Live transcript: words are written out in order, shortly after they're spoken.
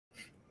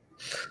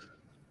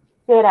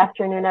Good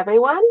afternoon,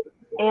 everyone.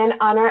 In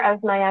honor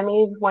of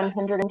Miami's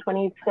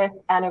 125th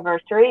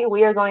anniversary,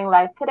 we are going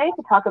live today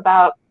to talk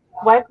about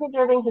why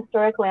preserving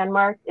historic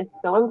landmarks is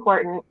so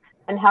important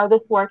and how this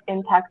work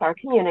impacts our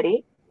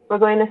community. We're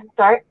going to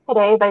start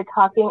today by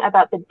talking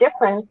about the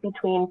difference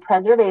between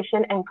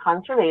preservation and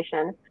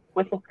conservation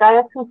with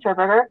Vizcaya's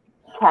Conservator,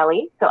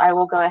 Kelly. So I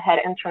will go ahead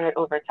and turn it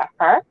over to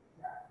her.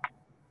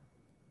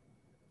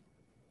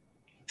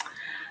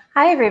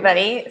 Hi,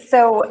 everybody.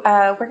 So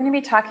we're going to be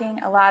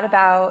talking a lot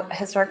about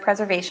historic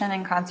preservation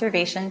and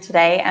conservation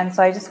today. And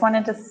so I just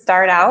wanted to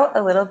start out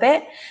a little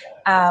bit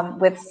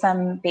with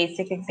some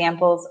basic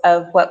examples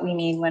of what we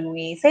mean when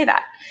we say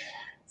that.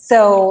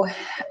 So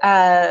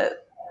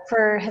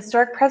for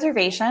historic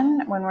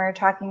preservation, when we're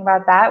talking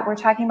about that, we're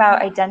talking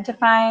about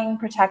identifying,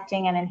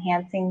 protecting, and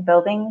enhancing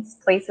buildings,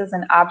 places,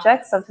 and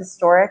objects of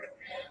historic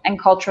and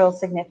cultural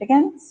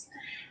significance.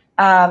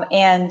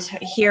 And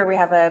here we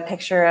have a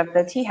picture of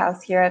the tea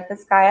house here at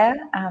Vizcaya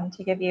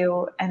to give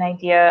you an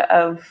idea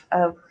of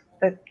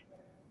the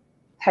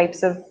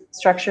types of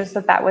structures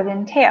that would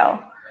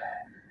entail.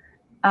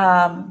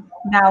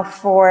 Now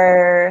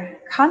for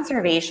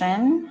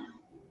conservation,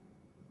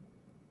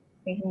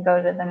 we can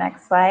go to the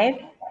next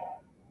slide.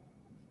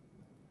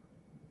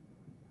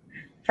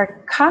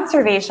 For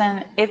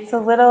conservation, it's a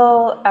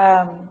little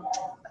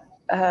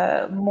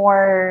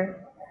more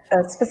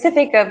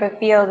specific of a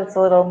field. It's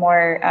a little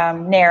more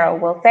narrow,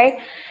 we'll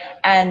say,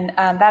 and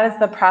that is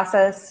the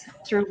process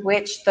through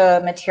which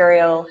the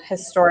material,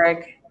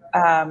 historic,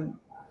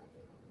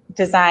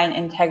 design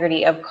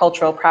integrity of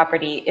cultural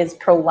property is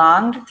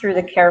prolonged through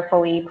the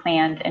carefully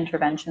planned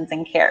interventions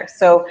and care.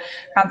 So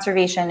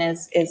conservation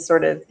is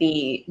sort of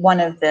one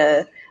of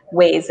the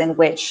ways in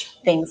which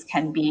things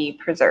can be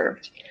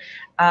preserved.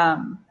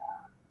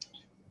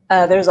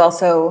 There's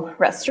also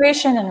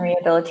restoration and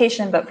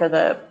rehabilitation, but for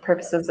the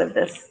purposes of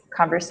this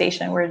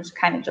conversation, we're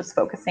just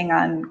focusing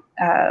on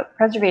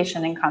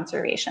preservation and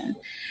conservation.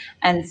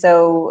 And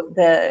so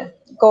the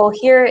goal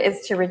here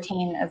is to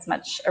retain as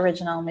much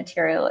original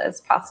material as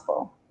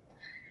possible.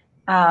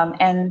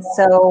 And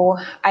so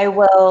I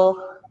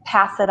will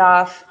pass it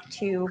off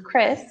to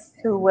Chris,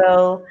 who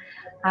will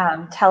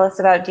tell us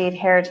about Dade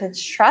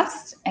Heritage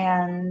Trust,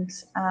 and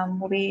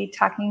we'll be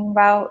talking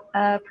about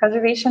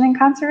preservation and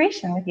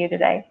conservation with you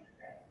today.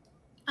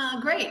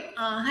 Great.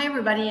 Hi,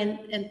 everybody,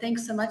 and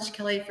thanks so much,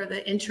 Kelly, for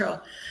the intro.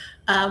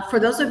 For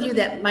those of you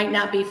that might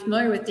not be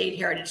familiar with Dade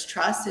Heritage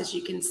Trust, as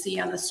you can see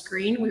on the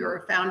screen, we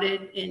were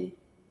founded in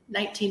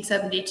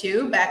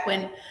 1972, back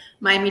when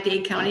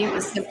Miami-Dade County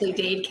was simply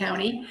Dade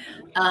County.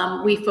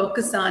 We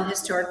focus on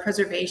historic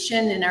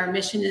preservation, and our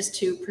mission is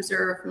to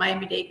preserve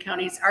Miami-Dade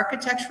County's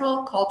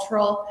architectural,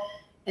 cultural,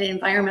 and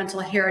environmental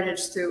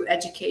heritage through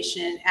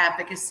education and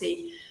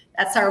advocacy.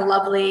 That's our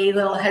lovely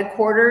little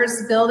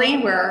headquarters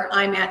building where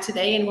I'm at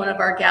today in one of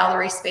our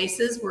gallery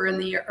spaces. We're in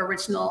the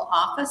original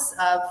office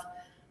of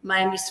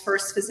Miami's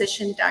first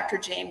physician, Dr.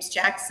 James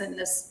Jackson.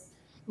 This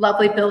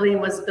lovely building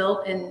was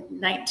built in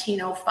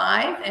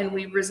 1905, and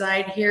we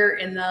reside here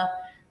in the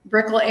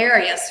Brickell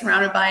area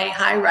surrounded by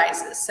high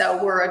rises.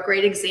 So we're a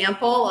great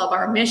example of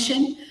our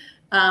mission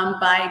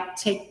by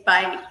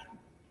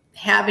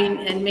having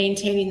and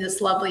maintaining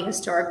this lovely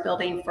historic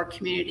building for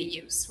community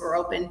use. We're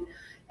open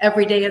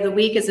every day of the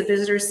week as a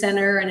visitor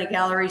center and a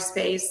gallery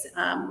space,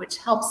 which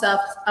helps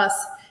us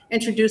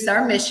introduce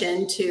our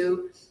mission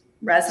to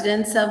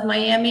residents of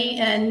Miami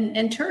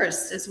and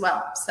tourists as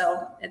well.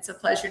 So it's a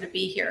pleasure to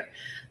be here.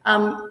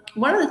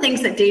 One of the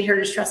things that Dade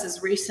Heritage Trust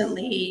has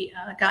recently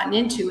gotten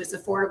into is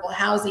affordable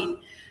housing.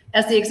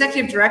 As the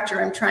executive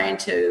director, I'm trying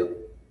to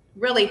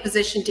really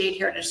position Dade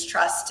Heritage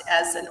Trust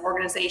as an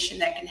organization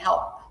that can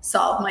help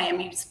solve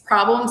Miami's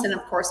problems, and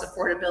of course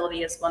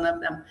affordability is one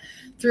of them.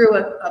 Through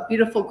a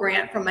beautiful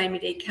grant from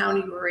Miami-Dade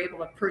County, we were able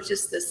to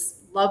purchase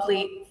this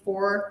lovely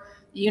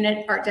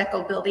 4-unit Art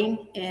Deco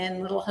building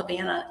in Little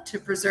Havana to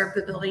preserve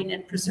the building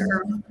and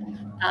preserve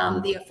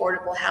the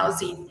affordable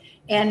housing.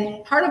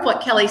 And part of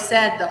what Kelly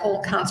said, the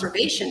whole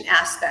conservation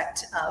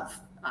aspect of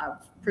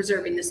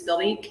preserving this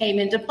building came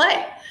into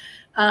play.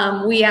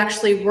 We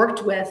actually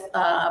worked with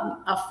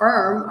a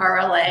firm,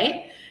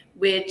 RLA,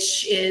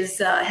 which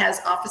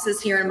has offices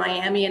here in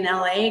Miami and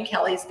LA.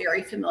 Kelly's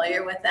very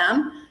familiar with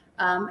them.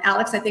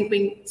 Alex, I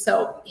think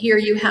so here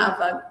you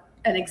have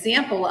an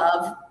example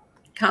of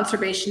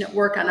conservation at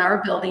work on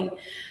our building.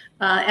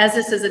 As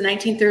this is a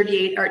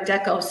 1938 Art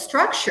Deco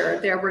structure,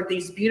 there were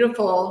these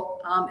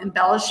beautiful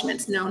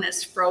embellishments known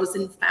as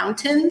frozen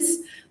fountains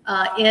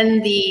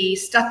in the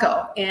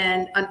stucco.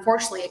 And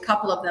unfortunately, a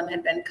couple of them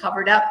had been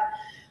covered up,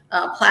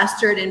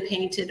 plastered and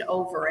painted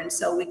over. And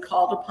so we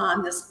called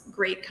upon this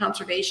great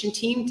conservation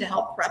team to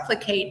help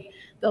replicate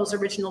those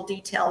original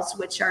details,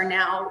 which are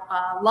now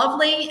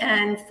lovely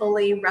and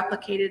fully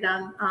replicated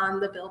on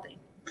the building.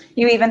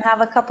 You even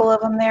have a couple of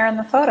them there in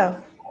the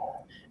photo.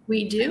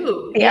 We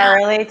do. The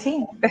RLA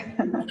team.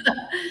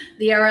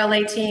 The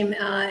RLA team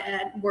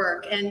at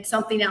work. And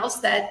something else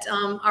that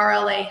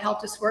RLA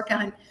helped us work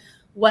on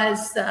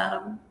was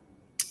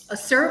a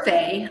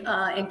survey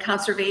and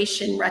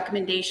conservation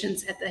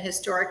recommendations at the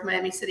historic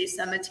Miami City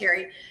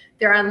Cemetery.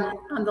 There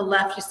on the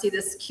left, you see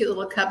this cute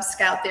little Cub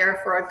Scout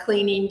there for a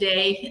cleaning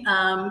day,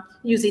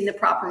 using the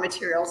proper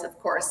materials, of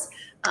course.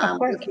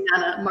 Working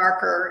on a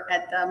marker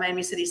at the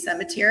Miami City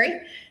Cemetery.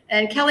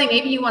 And Kelly,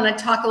 maybe you want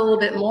to talk a little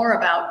bit more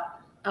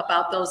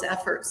about those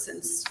efforts,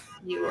 since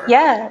you were.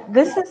 Yeah,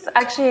 this is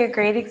actually a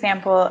great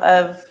example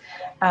of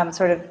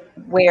sort of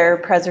where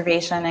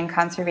preservation and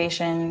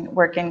conservation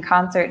work in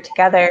concert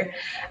together.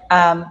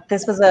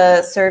 This was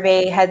a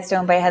survey,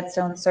 headstone by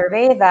headstone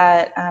survey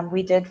that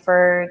we did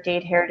for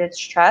Dade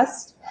Heritage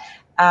Trust.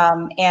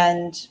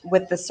 And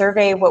with the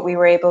survey, what we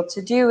were able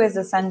to do is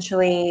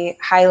essentially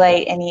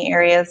highlight any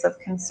areas of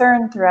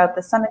concern throughout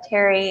the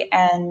cemetery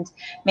and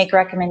make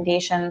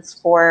recommendations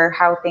for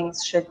how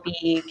things should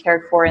be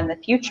cared for in the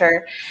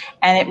future.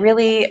 And it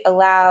really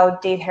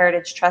allowed Dade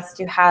Heritage Trust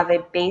to have a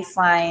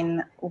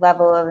baseline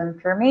level of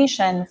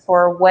information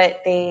for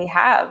what they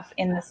have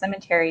in the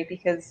cemetery,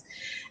 because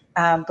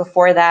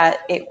before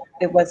that,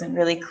 it wasn't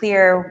really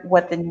clear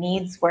what the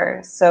needs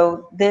were.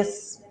 So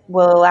this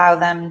will allow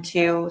them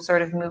to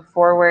sort of move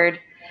forward,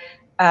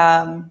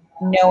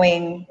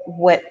 knowing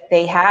what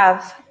they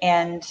have.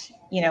 And,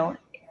 you know,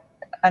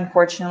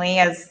 unfortunately,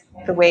 as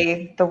the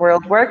way the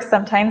world works,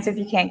 sometimes if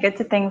you can't get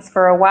to things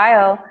for a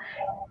while,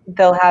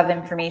 they'll have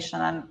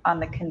information on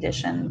the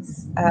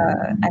conditions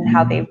and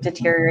how they've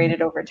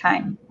deteriorated over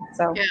time.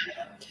 So yeah.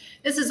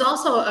 This is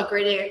also a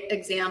great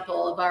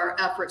example of our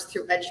efforts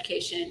through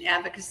education and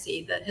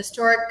advocacy. The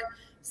historic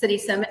city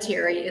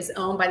cemetery is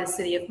owned by the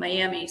city of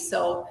Miami.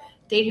 So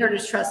Dade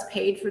Heritage Trust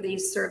paid for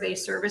these survey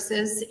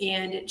services,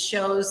 and it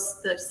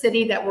shows the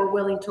city that we're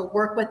willing to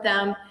work with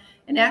them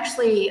and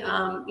actually,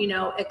 you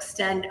know,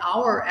 extend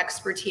our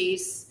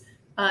expertise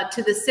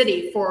to the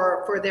city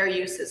for their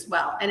use as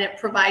well. And it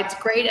provides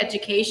great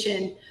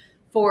education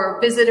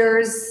for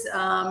visitors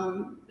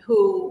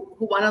who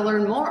want to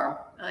learn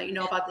more, you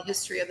know, about the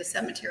history of the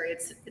cemetery.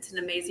 It's an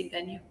amazing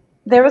venue.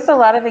 There was a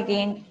lot of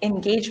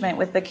engagement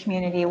with the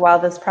community while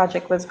this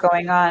project was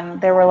going on.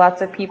 There were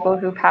lots of people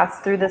who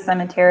passed through the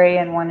cemetery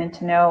and wanted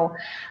to know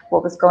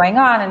what was going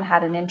on and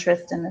had an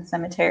interest in the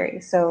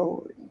cemetery.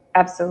 So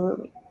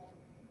absolutely.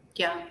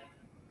 Yeah.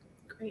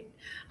 Great.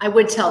 I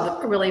would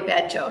tell a really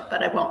bad joke,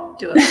 but I won't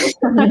do it.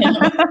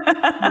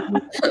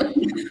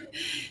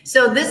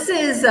 So this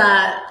is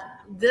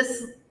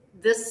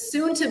this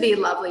soon-to-be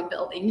lovely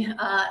building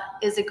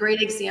is a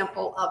great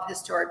example of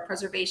historic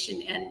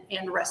preservation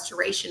and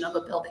restoration of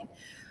a building.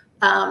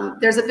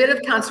 There's a bit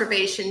of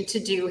conservation to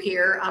do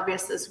here,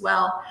 obviously, as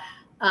well.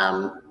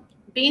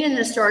 Being an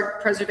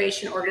historic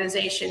preservation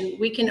organization,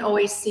 we can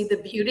always see the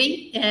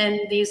beauty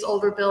in these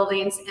older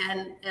buildings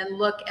and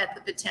look at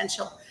the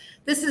potential.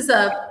 This is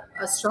a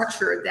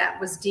structure that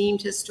was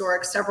deemed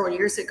historic several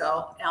years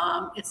ago.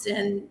 It's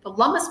in the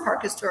Lummis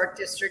Park Historic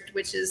District,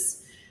 which is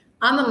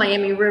on the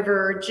Miami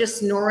River,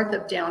 just north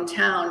of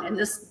downtown. And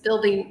this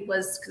building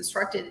was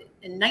constructed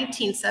in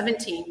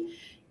 1917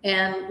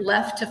 and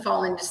left to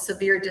fall into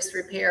severe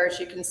disrepair, as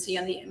you can see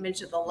on the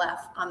image of the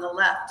left, on the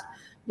left.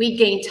 We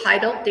gained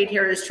title, Dade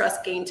Heritage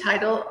Trust gained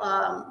title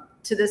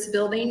to this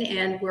building,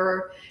 and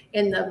we're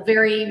in the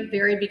very,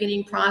 very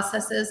beginning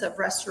processes of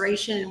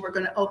restoration, and we're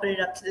going to open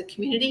it up to the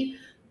community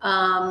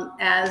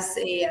as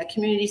a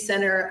community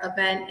center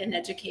event and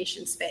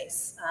education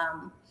space.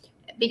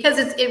 Because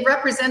it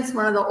represents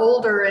one of the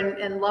older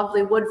and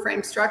lovely wood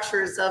frame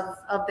structures of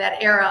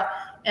that era.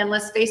 And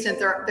let's face it,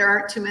 there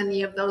aren't too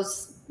many of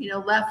those, you know,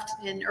 left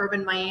in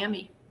urban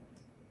Miami.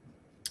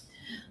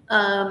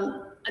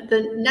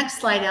 The next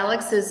slide,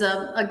 Alex, is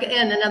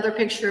again another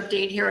picture of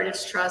Dade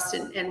Heritage Trust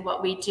and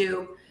what we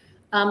do.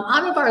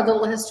 Out of our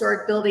little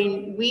historic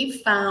building,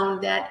 we've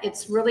found that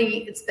it's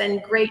been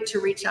great to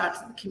reach out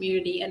to the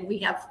community, and we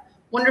have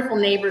wonderful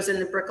neighbors in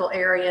the Brickell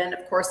area, and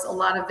of course a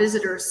lot of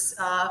visitors.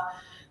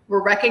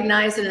 We're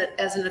recognized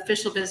as an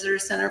official visitor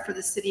center for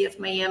the city of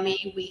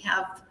Miami. We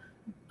have,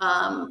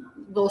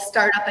 we'll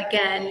start up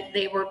again.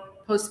 They were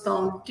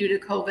postponed due to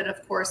COVID,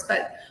 of course,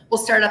 but we'll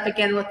start up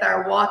again with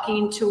our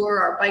walking tour,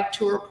 our bike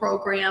tour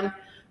program,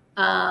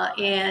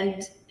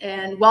 and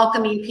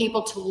welcoming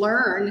people to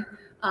learn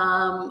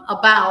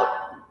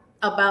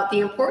about the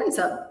importance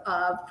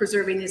of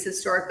preserving these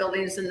historic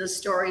buildings and the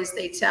stories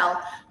they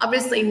tell.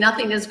 Obviously,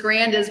 nothing as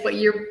grand as what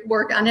you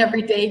work on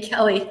every day,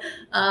 Kelly,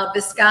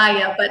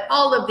 Vizcaya, but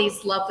all of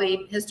these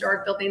lovely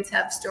historic buildings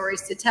have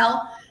stories to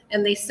tell,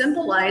 and they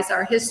symbolize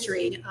our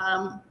history.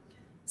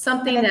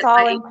 Something that's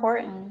all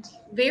important.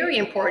 Very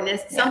important.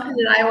 It's something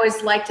that I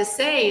always like to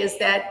say is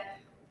that,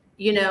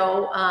 you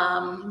know,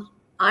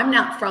 I'm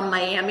not from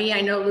Miami.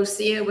 I know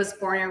Lucia was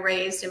born and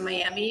raised in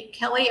Miami.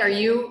 Kelly, are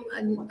you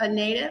a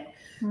native?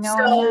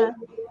 No.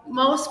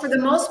 So for the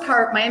most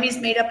part, Miami's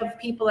made up of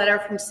people that are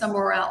from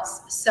somewhere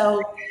else.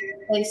 So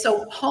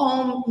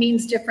home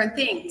means different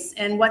things.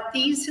 And what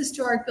these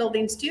historic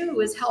buildings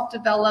do is help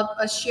develop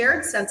a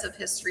shared sense of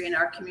history in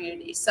our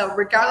community. So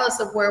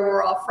regardless of where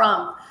we're all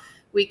from,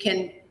 we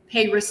can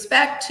pay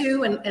respect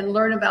to and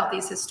learn about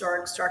these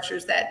historic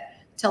structures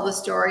that tell the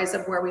stories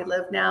of where we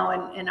live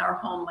now in our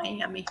home,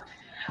 Miami.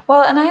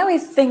 Well, and I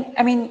always think,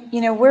 I mean, you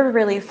know, we're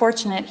really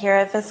fortunate here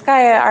at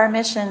Vizcaya. Our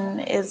mission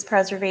is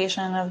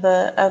preservation of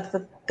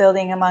the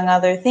building, among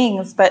other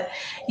things. But,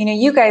 you know,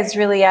 you guys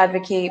really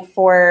advocate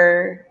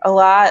for a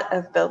lot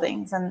of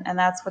buildings, and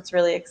that's what's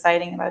really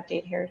exciting about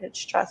Dade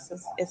Heritage Trust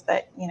is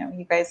that, you know,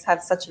 you guys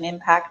have such an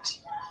impact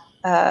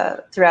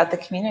throughout the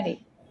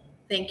community.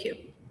 Thank you.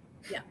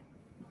 Yeah.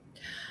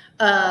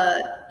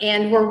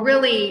 And we're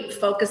really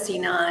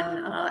focusing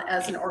on,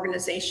 as an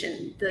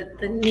organization,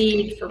 the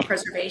need for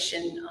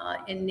preservation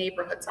in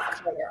neighborhoods of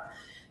color.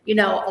 You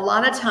know, a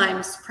lot of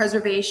times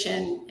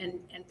preservation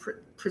and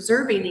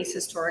preserving these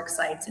historic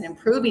sites and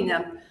improving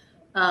them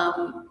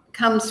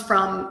comes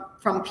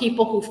from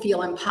people who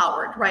feel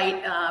empowered,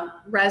 right?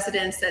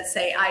 Residents that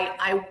say,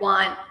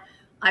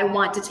 I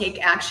want to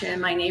take action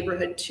in my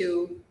neighborhood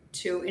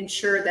to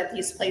ensure that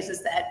these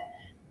places that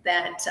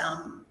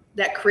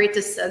create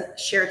this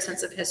shared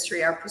sense of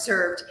history are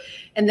preserved.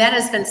 And that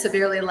has been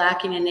severely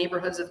lacking in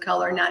neighborhoods of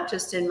color, not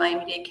just in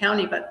Miami-Dade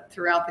County, but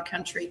throughout the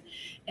country.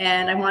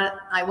 And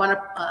I want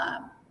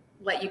to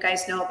let you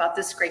guys know about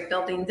this great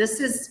building. This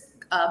is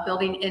a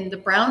building in the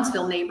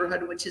Brownsville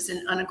neighborhood, which is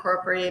an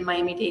unincorporated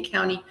Miami-Dade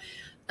County,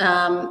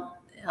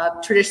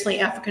 traditionally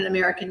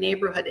African-American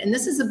neighborhood. And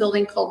this is a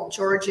building called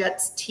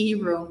Georgette's Tea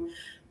Room.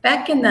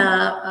 Back in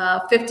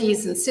the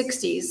 50s and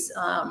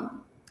 60s,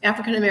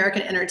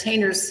 African-American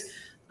entertainers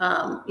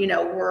you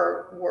know,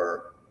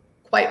 were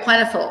quite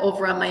plentiful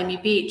over on Miami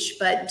Beach,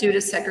 but due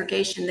to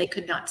segregation, they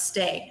could not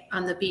stay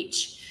on the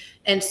beach.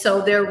 And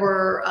so there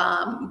were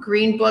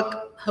Green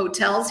Book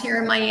hotels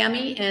here in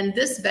Miami, and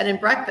this bed and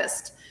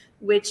breakfast,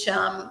 which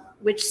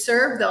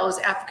served those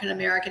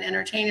African-American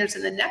entertainers.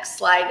 And the next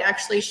slide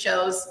actually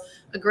shows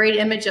a great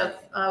image of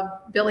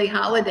Billie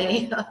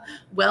Holiday, a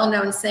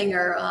well-known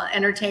singer,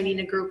 entertaining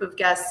a group of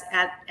guests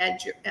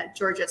at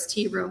Georgette's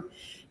Tea Room.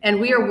 And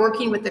we are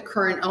working with the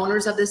current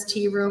owners of this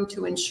tea room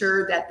to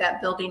ensure that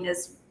that building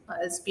is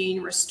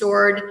being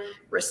restored,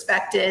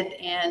 respected,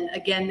 and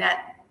again,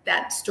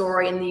 that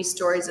story and these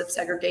stories of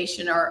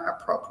segregation are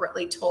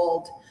appropriately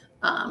told,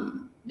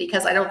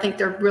 because I don't think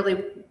they're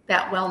really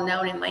that well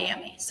known in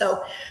Miami.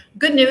 So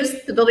good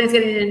news, the building's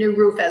getting a new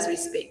roof as we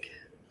speak.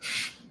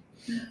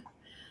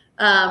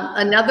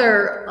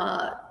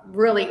 Another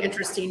really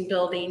interesting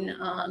building,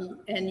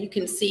 and you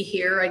can see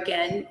here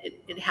again,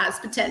 it has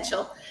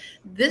potential.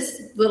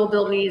 This little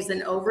building is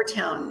in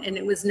Overtown, and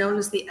it was known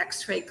as the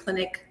X-ray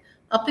Clinic.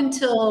 Up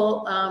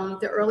until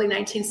the early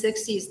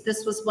 1960s,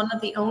 this was one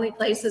of the only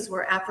places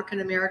where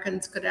African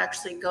Americans could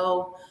actually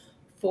go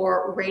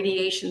for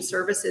radiation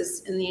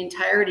services in the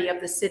entirety of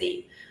the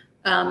city.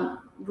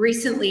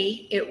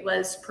 Recently, it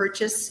was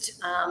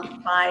purchased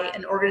by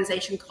an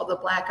organization called the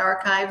Black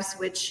Archives,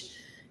 which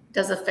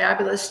does a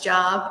fabulous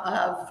job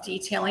of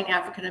detailing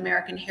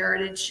African-American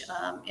heritage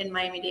in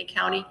Miami-Dade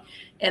County.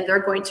 And they're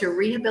going to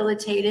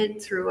rehabilitate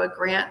it through a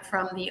grant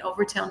from the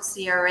Overtown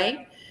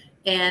CRA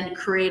and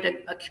create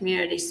a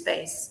community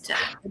space to,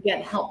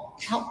 again,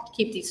 help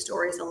keep these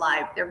stories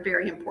alive. They're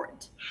very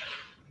important.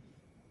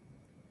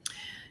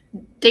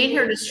 Dade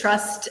Heritage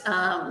Trust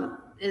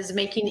is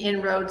making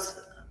inroads,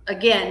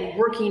 again,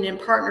 working in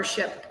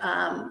partnership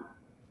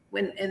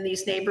in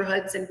these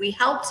neighborhoods. And we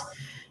helped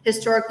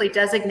historically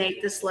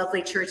designate this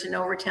lovely church in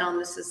Overtown.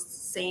 This is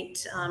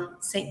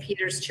St.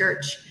 Peter's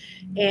Church.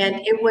 And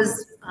it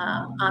was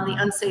on the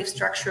unsafe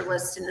structure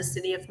list in the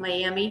city of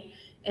Miami.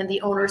 And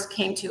the owners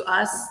came to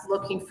us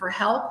looking for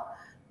help.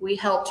 We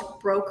helped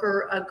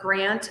broker a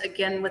grant,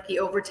 again, with the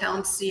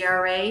Overtown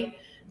CRA,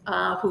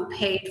 who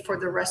paid for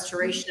the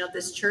restoration of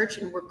this church.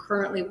 And we're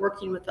currently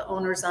working with the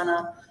owners on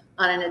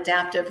an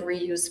adaptive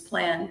reuse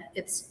plan.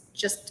 It's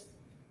just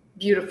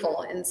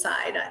beautiful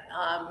inside,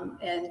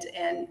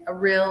 and a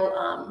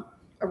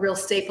real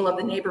staple of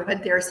the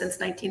neighborhood there since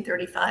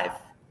 1935.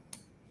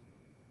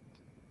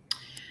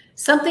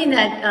 Something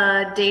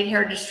that Dade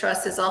Heritage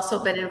Trust has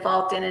also been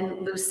involved in,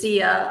 and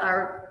Lucia,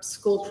 our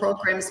school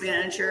programs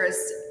manager,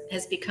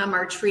 has become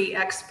our tree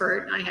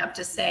expert. I have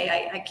to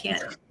say, I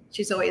can't,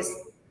 she's always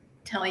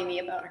telling me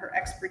about her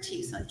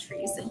expertise on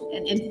trees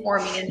and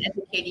informing and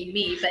educating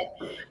me. But,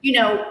 you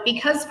know,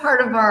 because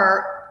part of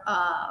our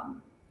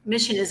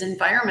mission is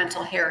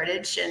environmental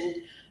heritage, and,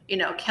 you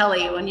know,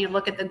 Kelly, when you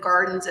look at the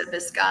gardens at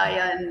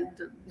Vizcaya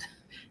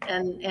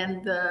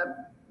and the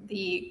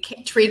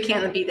tree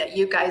canopy that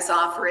you guys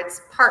offer,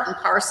 it's part and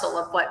parcel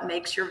of what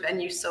makes your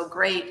venue so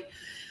great.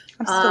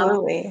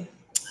 Absolutely.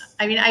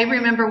 I mean, I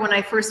remember when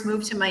I first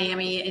moved to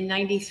Miami in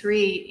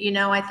 '93, you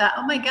know, I thought,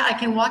 oh my God, I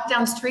can walk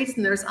down streets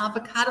and there's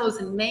avocados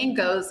and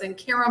mangoes and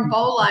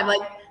carambola. I'm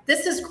like,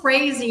 this is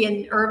crazy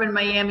in urban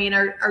Miami, and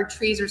our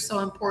trees are so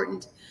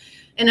important.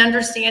 And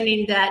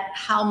understanding that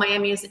how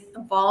Miami is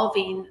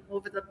evolving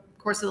over the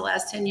course of the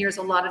last 10 years,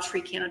 a lot of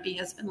tree canopy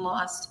has been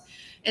lost.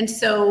 And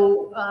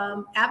so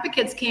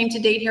advocates came to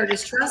Dade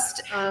Heritage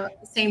Trust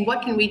saying,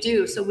 what can we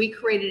do? So we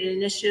created an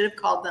initiative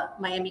called the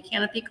Miami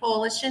Canopy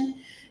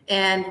Coalition.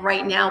 And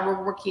right now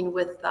we're working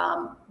with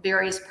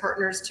various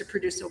partners to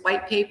produce a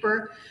white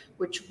paper,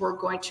 which we're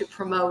going to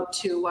promote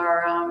to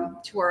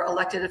our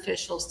elected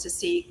officials to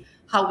see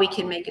how we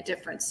can make a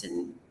difference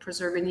in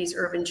preserving these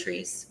urban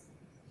trees.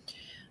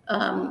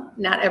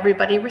 Not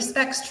everybody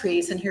respects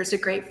trees, and here's a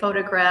great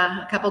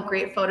photograph, a couple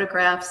great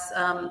photographs.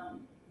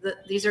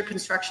 These are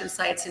construction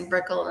sites in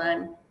Brickell,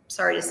 and I'm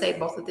sorry to say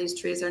both of these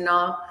trees are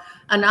now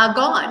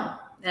gone,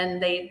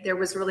 and there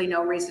was really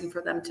no reason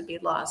for them to be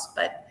lost,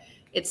 but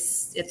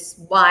it's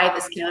why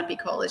this Canopy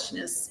Coalition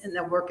and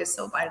the work is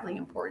so vitally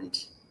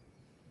important.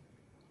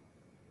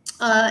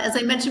 As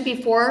I mentioned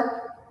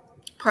before,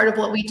 part of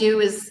what we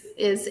do is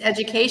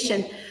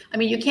education. I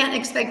mean, you can't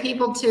expect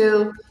people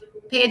to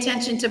pay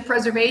attention to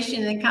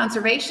preservation and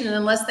conservation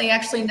unless they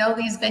actually know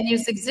these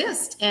venues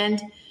exist.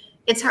 And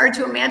it's hard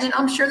to imagine.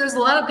 I'm sure there's a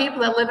lot of people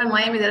that live in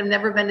Miami that have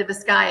never been to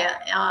Vizcaya.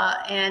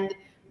 And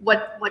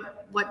what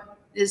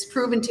is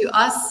proven to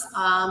us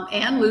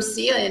and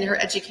Lucia in her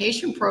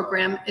education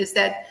program is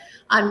that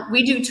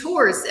we do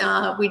tours.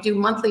 We do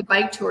monthly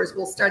bike tours.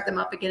 We'll start them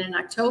up again in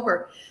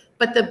October.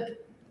 But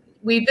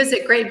we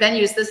visit great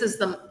venues. This is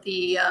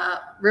the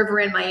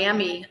river in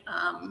Miami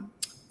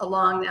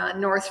along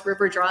North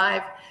River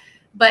Drive.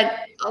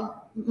 But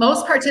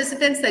most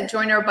participants that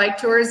join our bike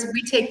tours,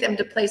 we take them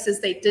to places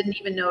they didn't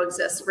even know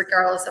exist,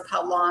 regardless of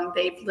how long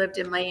they've lived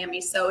in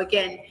Miami. So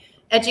again,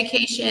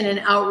 education and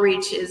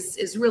outreach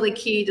is really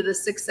key to the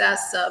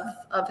success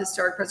of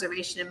historic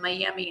preservation in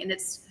Miami. And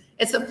it's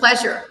a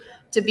pleasure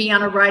to be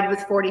on a ride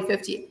with 40,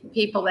 50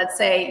 people that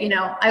say, you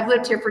know, I've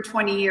lived here for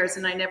 20 years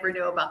and I never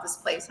knew about this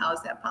place. How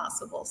is that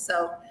possible?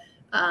 So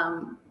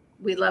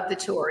we love the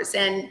tours.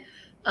 And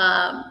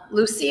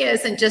Lucia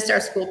isn't just our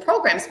school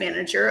programs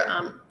manager.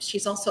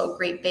 She's also a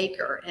great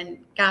baker, and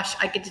gosh,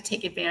 I get to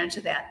take advantage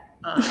of that.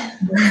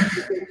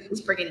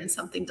 She's bringing in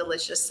something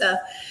delicious. So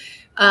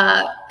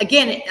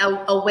again,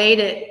 a way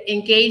to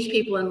engage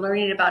people in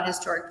learning about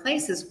historic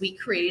places, we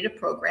created a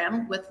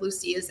program with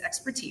Lucia's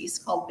expertise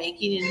called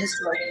Baking in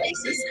Historic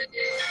Places.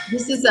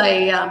 This is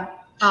oh,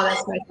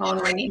 that's my phone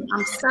ringing.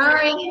 I'm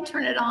sorry,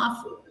 turn it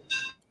off.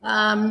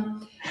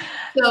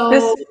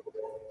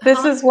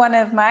 This is one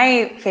of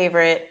my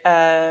favorite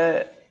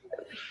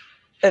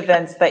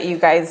events that you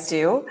guys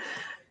do.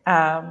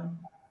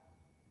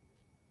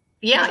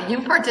 Yeah,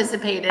 you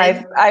participated.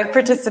 I've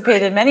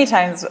participated many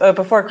times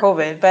before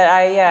COVID, but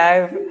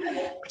I've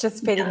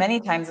participated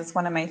many times. It's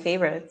one of my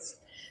favorites.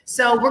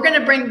 So we're going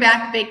to bring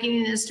back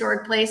Baking in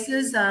Historic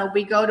Places.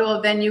 We go to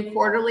a venue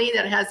quarterly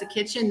that has a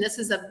kitchen. This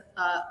is a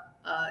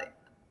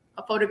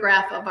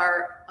photograph of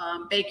our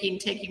baking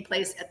taking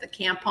place at the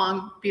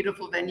Campong,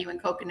 beautiful venue in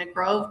Coconut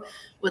Grove,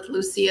 with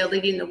Lucia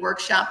leading the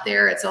workshop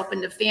there. It's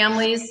open to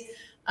families.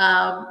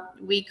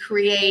 We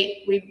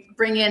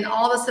bring in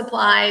all the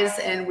supplies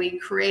and we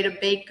create a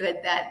baked good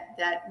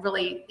that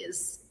really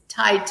is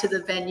tied to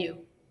the venue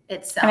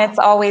itself. And it's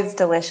always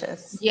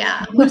delicious.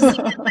 Yeah.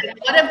 Lucia,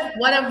 like,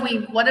 what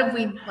have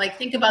we like,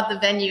 think about the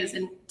venues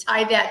and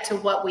tie that to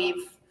what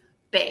we've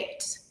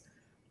baked.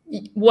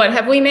 What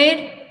have we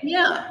made?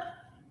 Yeah.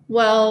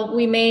 Well,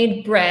 we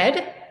made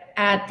bread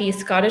at the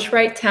Scottish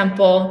Rite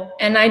Temple,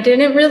 and I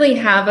didn't really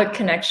have a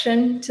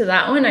connection to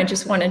that one. I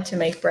just wanted to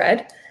make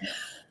bread.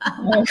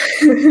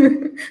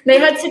 They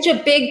had such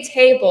a big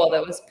table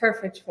that was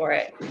perfect for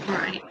it.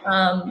 Right.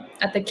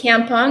 At the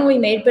Campong, we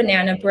made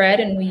banana bread,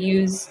 and we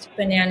used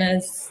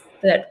bananas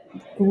that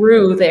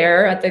grew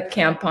there at the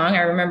Campong.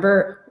 I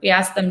remember we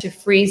asked them to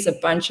freeze a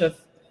bunch of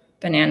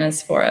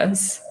bananas for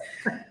us.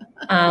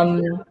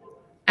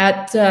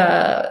 At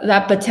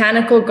that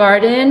botanical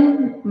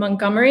garden,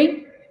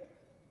 Montgomery,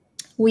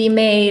 we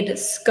made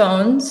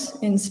scones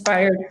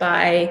inspired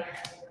by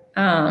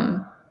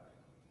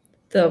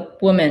the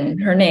woman,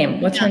 her name.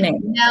 What's her name?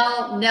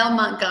 Nell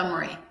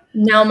Montgomery.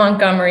 Nell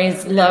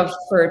Montgomery's love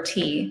for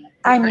tea.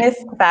 I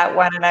missed that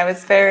one, and I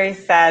was very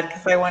sad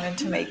because I wanted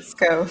to make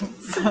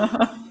scones.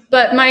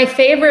 But my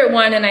favorite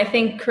one, and I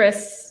think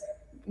Chris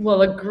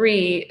will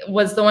agree,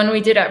 was the one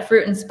we did at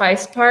Fruit and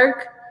Spice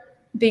Park,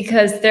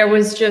 because there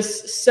was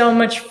just so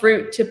much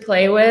fruit to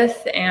play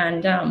with,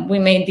 and we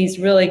made these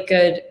really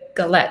good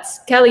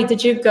galettes. Kelly,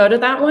 did you go to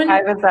that one?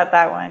 I was at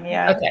that one,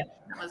 yeah. Okay.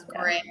 That was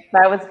great.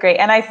 That was great.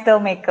 And I still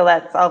make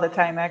galettes all the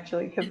time,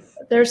 actually, because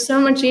they're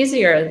so much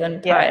easier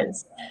than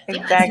pies.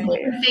 Exactly.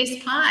 Yeah,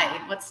 face pie.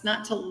 What's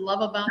not to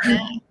love about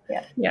that?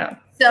 Yeah.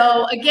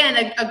 So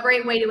again, a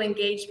great way to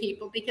engage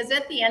people, because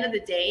at the end of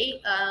the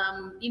day,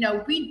 you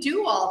know, we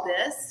do all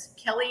this.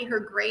 Kelly, her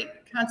great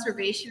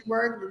conservation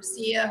work,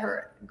 Lucia,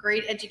 her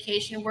great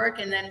education work,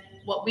 and then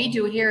what we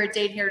do here at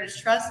Dade Heritage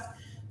Trust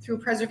through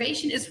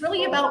preservation is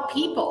really about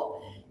people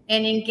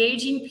and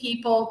engaging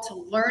people to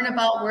learn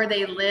about where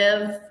they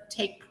live,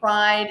 take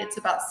pride. It's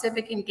about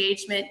civic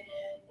engagement.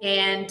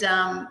 And,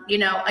 you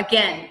know,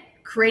 again,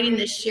 creating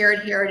this shared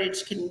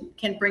heritage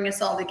can bring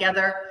us all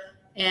together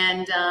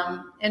and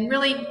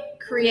really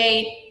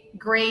create a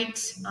great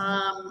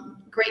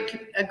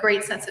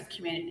sense of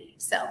community.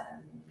 So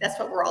that's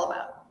what we're all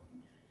about.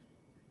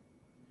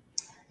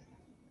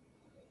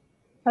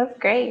 That's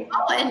great.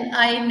 Oh,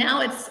 and now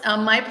it's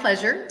my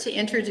pleasure to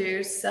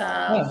introduce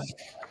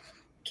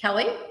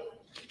Kelly.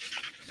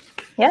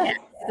 Yes.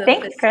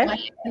 Thanks,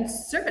 Chris.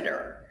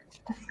 Conservator.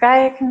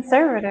 Vizcaya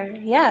Conservator.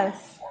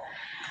 Yes.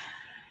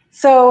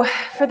 So,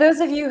 for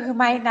those of you who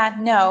might not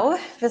know,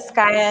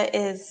 Vizcaya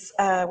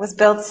was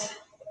built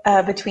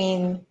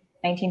between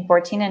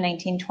 1914 and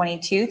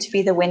 1922 to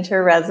be the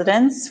winter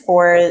residence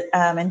for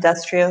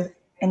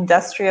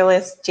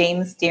industrialist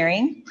James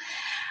Deering.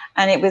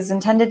 And it was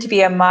intended to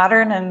be a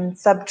modern and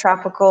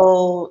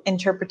subtropical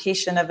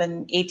interpretation of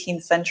an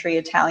 18th century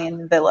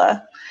Italian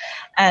villa.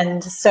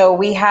 And so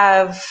we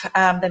have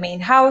the main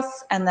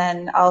house, and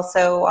then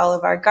also all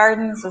of our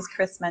gardens, as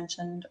Chris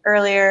mentioned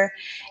earlier.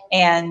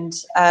 And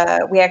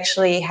we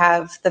actually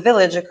have the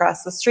village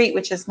across the street,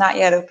 which is not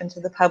yet open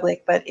to the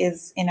public, but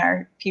is in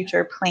our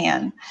future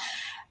plan.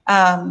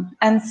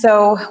 And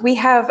so we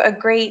have a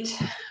great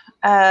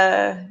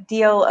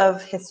deal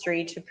of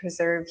history to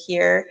preserve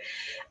here,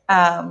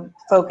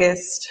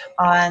 focused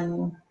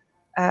on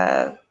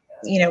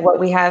what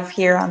we have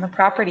here on the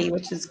property,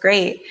 which is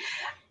great.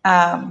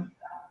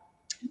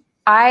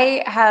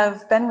 I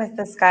have been with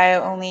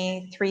Vizcaya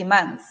only 3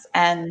 months,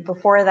 and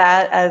before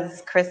that,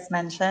 as Chris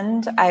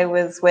mentioned, I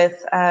was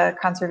with a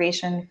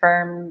conservation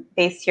firm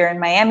based here in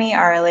Miami,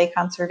 RLA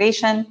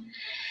Conservation,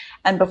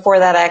 and before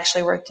that I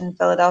actually worked in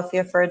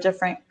Philadelphia for a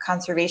different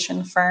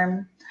conservation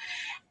firm.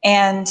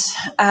 And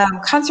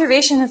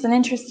conservation is an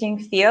interesting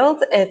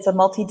field. It's a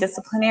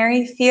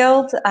multidisciplinary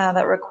field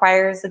that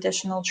requires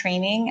additional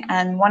training,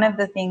 and one of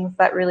the things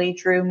that really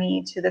drew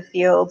me to the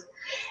field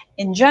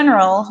in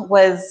general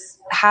was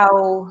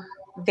how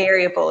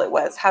variable it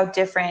was, how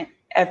different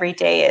every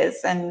day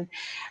is. And,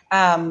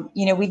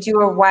 we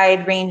do a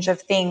wide range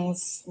of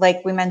things,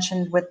 like we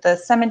mentioned with the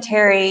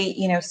cemetery,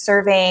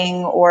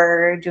 surveying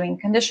or doing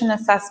condition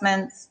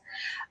assessments,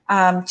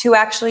 to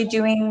actually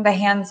doing the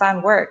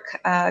hands-on work,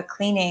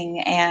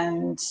 cleaning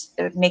and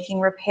making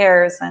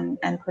repairs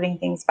and putting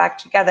things back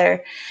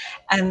together.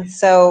 And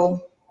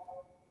so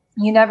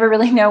you never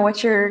really know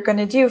what you're going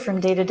to do from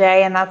day to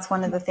day. And that's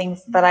one of the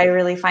things that I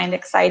really find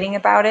exciting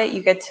about it.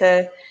 You get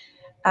to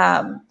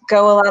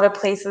go a lot of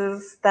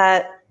places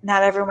that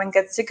not everyone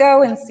gets to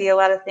go, and see a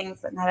lot of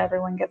things that not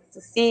everyone gets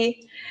to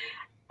see.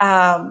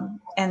 And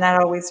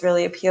that always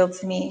really appealed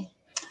to me.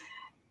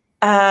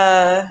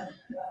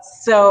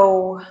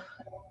 So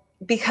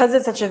because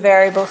it's such a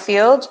variable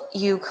field,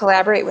 you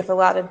collaborate with a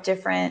lot of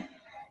different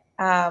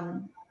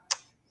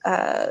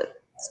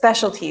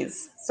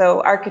specialties.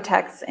 So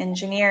architects,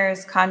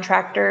 engineers,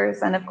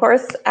 contractors, and of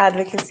course,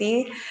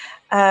 advocacy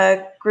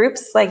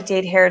groups like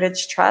Dade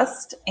Heritage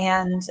Trust.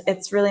 And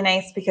it's really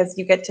nice because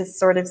you get to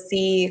sort of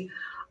see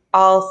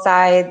all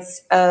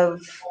sides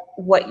of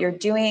what you're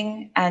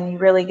doing, and you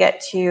really get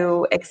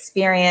to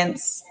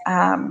experience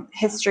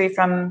history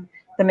from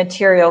the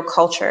material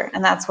culture.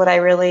 And that's what I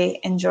really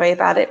enjoy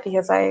about it,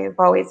 because I've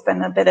always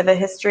been a bit of a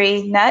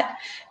history nut,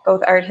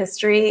 both art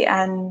history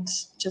and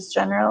just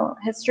general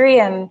history.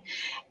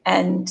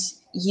 And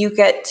you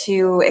get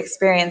to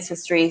experience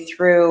history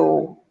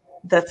through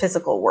the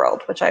physical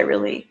world, which I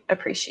really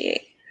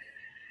appreciate.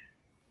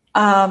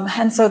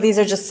 And so these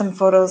are just some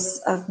photos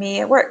of me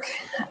at work.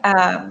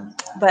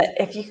 But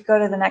if you could go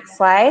to the next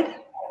slide.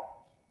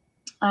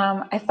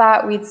 I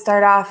thought we'd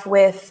start off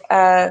with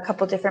a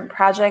couple different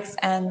projects,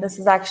 and this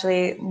is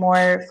actually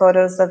more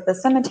photos of the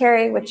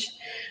cemetery, which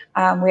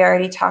we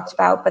already talked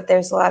about, but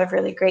there's a lot of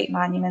really great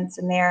monuments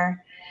in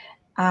there.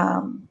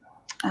 I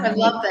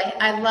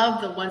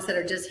love the ones that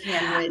are just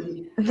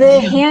handwritten.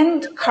 The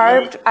hand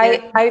carved,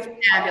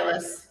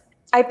 fabulous.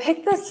 I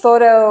picked this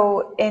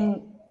photo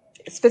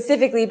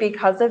specifically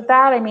because of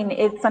that. I mean,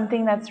 it's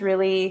something that's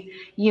really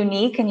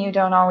unique and you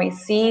don't always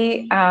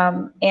see.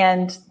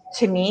 And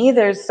to me,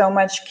 there's so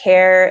much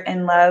care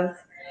and love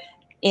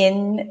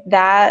in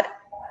that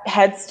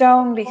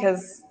headstone,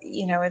 because,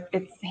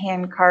 it's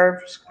hand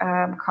carved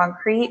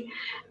concrete.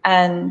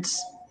 And,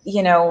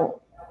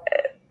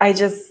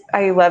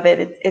 I love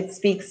it. It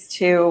speaks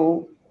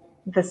to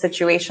the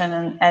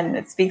situation, and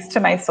it speaks to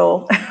my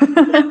soul.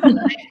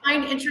 I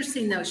find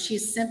interesting, though,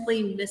 she's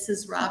simply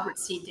Mrs. Robert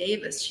C.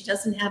 Davis. She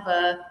doesn't have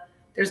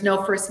there's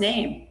no first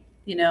name,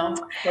 for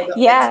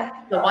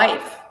the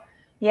wife.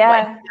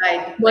 Yeah.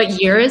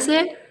 What year is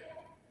it?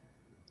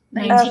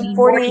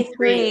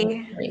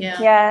 1943.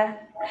 Yeah.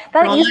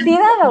 You see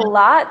that a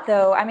lot,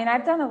 though. I mean,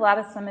 I've done a lot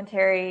of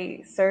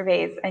cemetery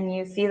surveys, and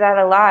you see that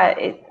a lot,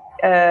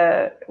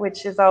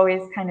 which is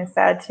always kind of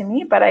sad to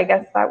me, but I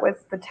guess that was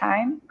the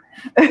time.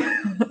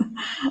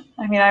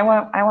 I mean, I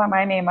want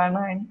my name on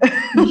mine.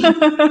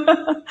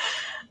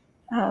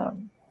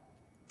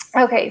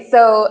 Okay,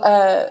 so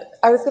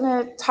I was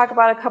going to talk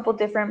about a couple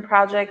different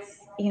projects,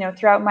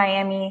 throughout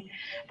Miami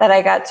that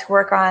I got to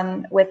work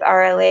on with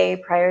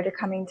RLA prior to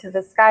coming to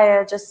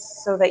Vizcaya,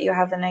 just so that you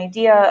have an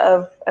idea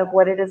of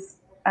what it is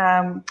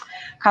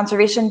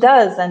conservation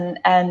does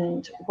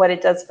and what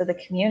it does for the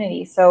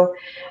community. So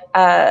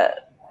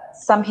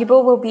some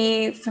people will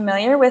be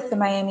familiar with the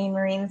Miami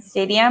Marine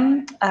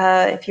Stadium.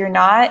 If you're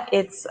not,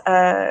 it's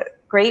a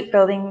great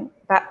building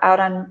out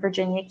on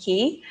Virginia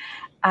Key.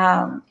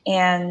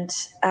 And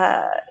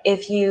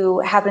if you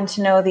happen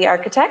to know the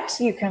architect,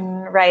 you can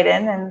write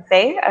in and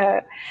say,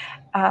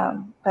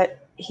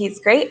 but he's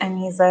great, and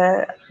he's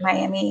a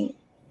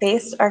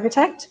Miami-based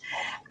architect.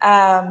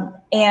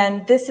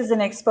 And this is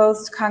an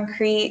exposed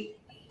concrete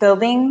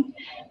building,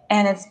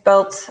 and it's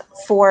built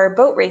for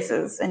boat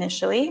races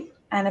initially.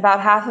 And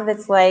about half of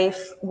its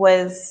life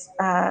was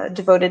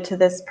devoted to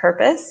this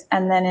purpose.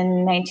 And then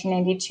in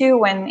 1992,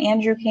 when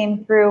Andrew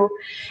came through,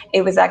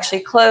 it was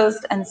actually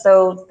closed. And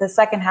so the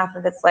second half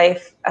of its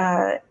life,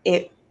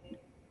 it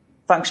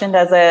functioned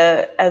as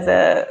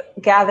a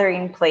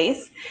gathering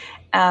place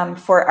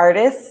for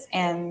artists,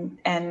 and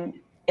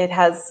it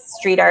has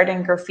street art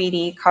and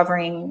graffiti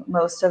covering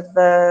most of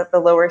the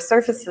lower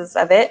surfaces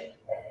of it.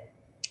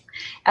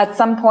 At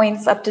some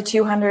points, up to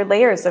 200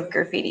 layers of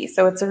graffiti.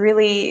 So it's a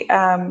really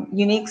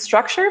unique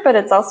structure, but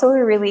it's also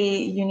a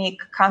really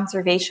unique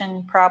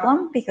conservation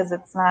problem, because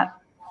it's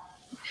not,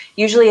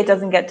 usually it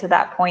doesn't get to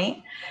that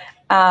point.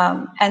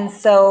 And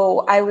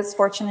so I was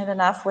fortunate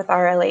enough with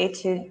RLA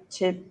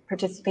to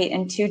participate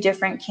in 2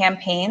 different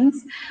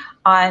campaigns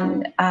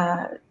on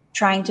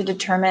trying to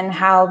determine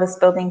how this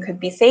building could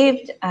be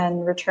saved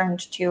and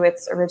returned to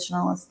its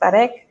original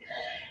aesthetic,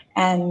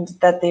 and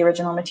that the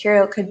original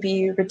material could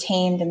be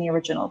retained and the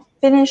original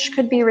finish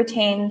could be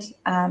retained,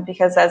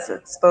 because as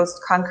exposed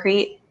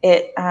concrete,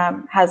 it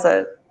has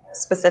a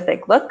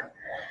specific look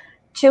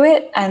to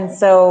it. And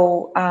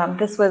so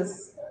this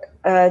was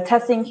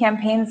testing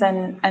campaigns,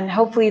 and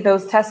hopefully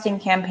those testing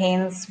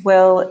campaigns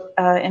will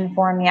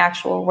inform the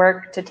actual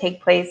work to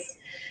take place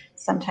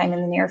sometime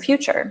in the near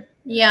future.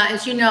 Yeah,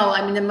 as you know,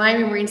 I mean, the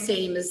Miami Marine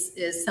Stadium is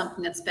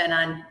something that's been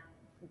on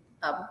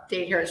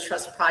Dade Heritage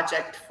Trust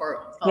project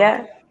for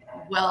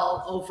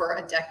well over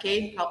a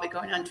decade, probably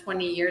going on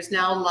 20 years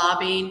now,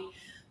 lobbying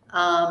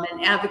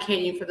and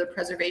advocating for the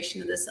preservation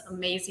of this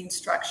amazing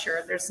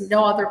structure. There's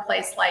no other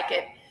place like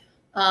it,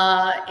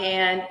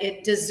 and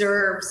it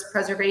deserves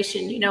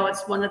preservation. You know,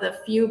 it's one of the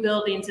few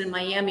buildings in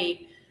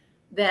Miami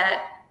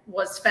that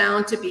was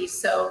found to be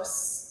so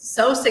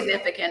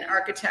significant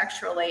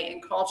architecturally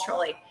and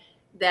culturally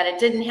that it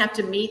didn't have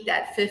to meet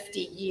that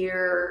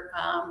 50-year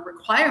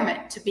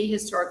requirement to be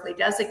historically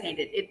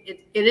designated.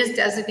 It is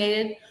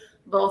designated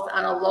both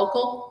on a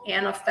local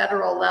and a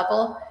federal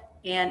level,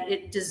 and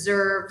it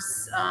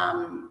deserves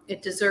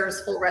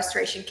full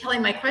restoration. Kelly,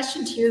 my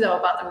question to you though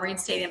about the Marine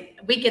Stadium,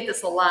 we get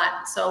this a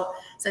lot. So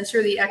since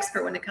you're the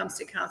expert when it comes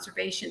to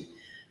conservation,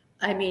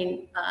 I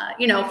mean,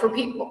 you know, for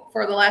people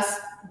for the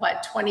last,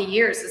 20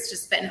 years, it's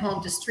just been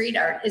home to street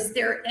art. Is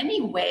there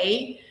any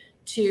way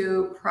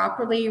to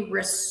properly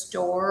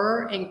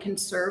restore and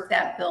conserve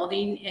that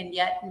building and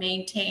yet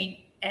maintain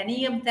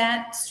any of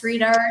that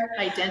street art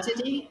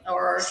identity,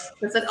 or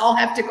does it all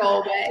have to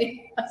go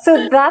away?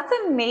 So that's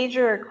a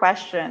major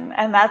question,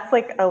 and that's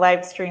like a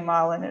live stream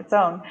all in its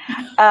own.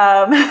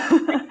 But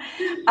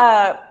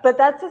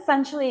that's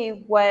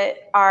essentially what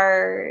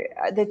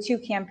the 2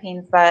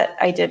 campaigns that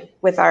I did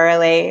with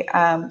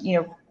RLA.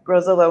 You know,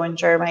 Rosa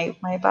Lowinger,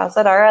 my boss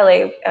at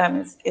RLA,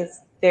 is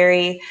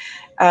very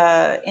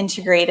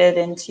integrated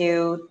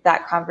into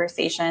that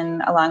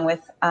conversation, along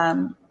with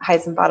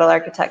Heisenbottle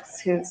Architects,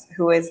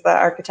 who is the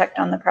architect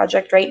on the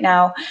project right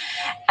now.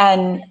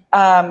 And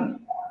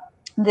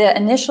the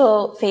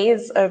initial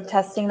phase of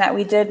testing that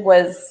we did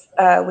was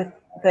with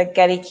the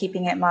Getty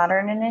Keeping It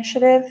Modern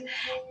initiative.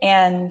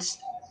 And,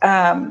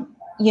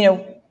 you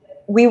know,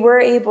 we were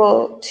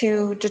able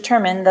to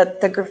determine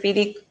that the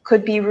graffiti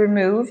could be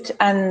removed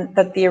and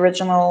that the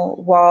original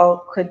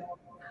wall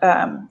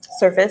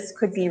surface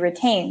could be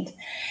retained.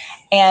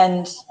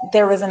 And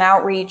there was an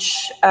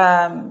outreach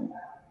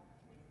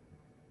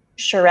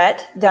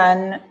charrette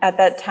done at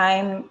that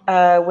time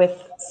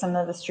with some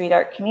of the street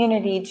art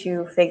community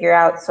to figure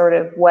out sort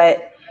of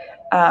what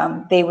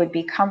they would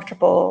be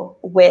comfortable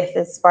with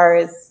as far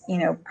as, you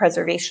know,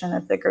 preservation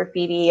of the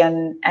graffiti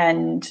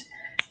and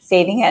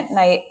saving it. And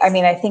I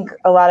mean, I think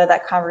a lot of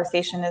that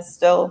conversation is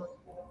still,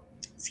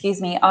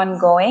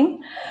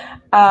 ongoing.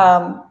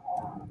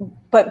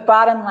 But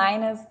bottom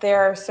line is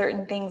there are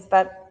certain things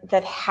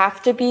that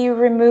have to be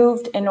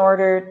removed in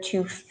order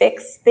to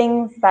fix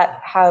things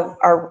that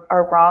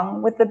are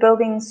wrong with the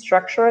building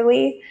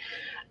structurally.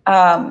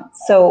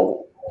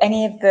 So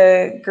any of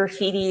the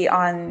graffiti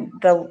on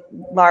the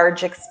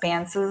large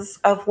expanses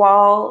of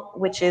wall,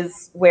 which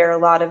is where a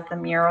lot of the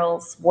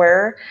murals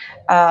were,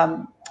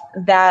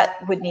 that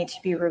would need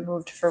to be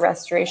removed for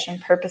restoration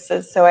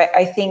purposes. So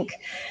I think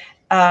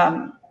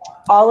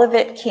all of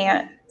it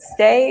can't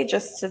stay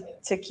just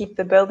to keep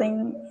the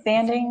building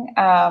standing.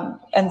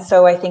 And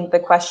so I think the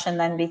question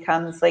then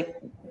becomes, like,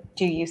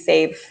 do you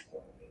save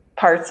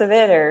parts of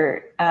it,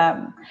 or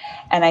and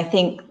I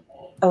think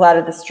a lot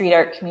of the street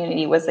art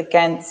community was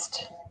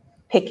against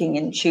picking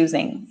and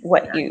choosing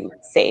what you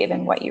save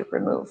and what you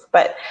remove.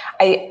 But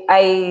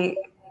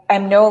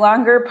I'm no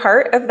longer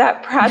part of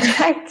that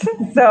project.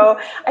 So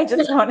I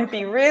just want to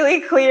be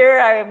really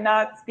clear. I am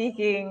not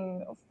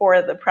speaking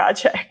for the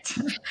project.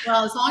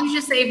 Well, as long as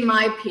you save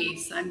my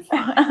piece, I'm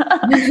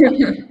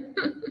fine.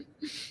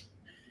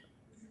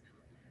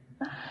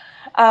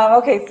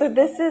 Okay, so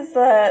this is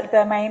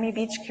the Miami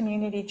Beach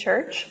Community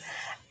Church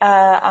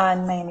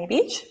on Miami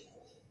Beach,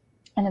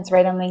 and it's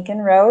right on Lincoln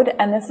Road.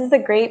 And this is a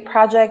great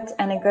project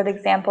and a good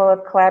example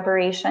of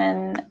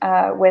collaboration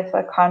with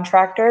a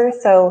contractor.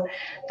 So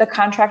the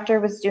contractor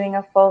was doing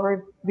a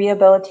full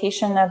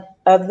rehabilitation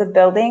of the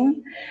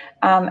building.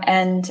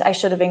 And I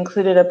should have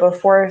included a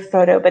before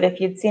photo, but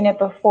if you'd seen it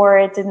before,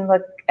 it didn't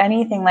look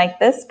anything like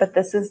this, but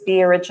this is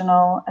the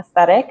original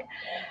aesthetic.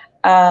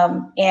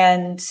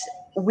 And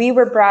we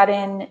were brought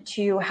in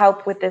to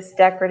help with this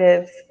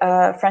decorative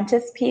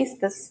frontispiece,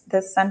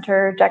 this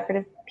center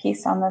decorative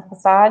piece on the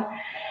facade.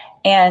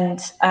 And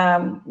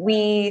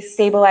we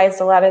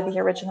stabilized a lot of the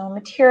original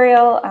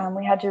material.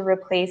 We had to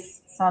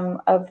replace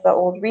some of the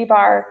old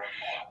rebar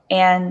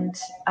and,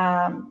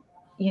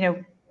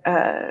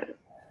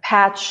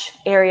 patch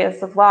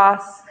areas of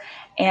loss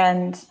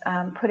and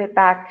put it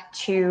back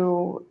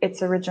to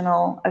its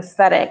original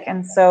aesthetic.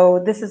 And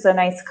so this is a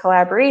nice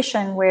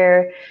collaboration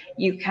where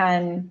you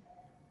can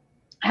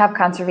have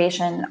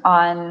conservation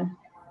on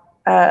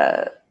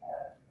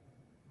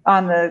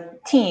the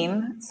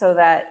team so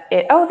that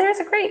it, oh, there's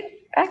a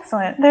great,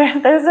 excellent.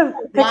 There's a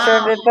picture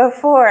of it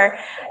before.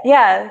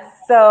 Yeah,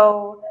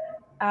 so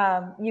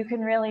you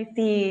can really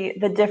see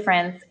the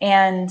difference.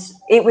 And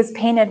it was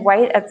painted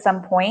white at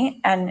some point,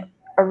 and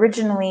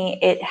originally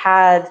it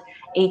had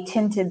a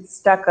tinted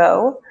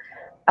stucco,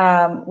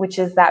 which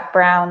is that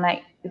brown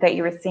that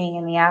you were seeing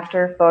in the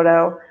after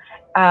photo.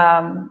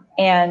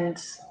 And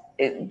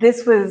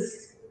this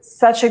was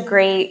such a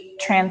great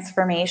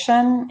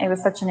transformation. It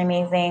was such an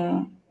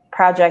amazing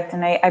project,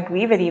 and I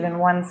believe it even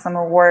won some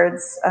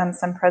awards,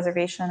 some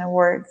preservation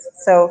awards.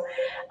 So,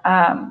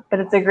 but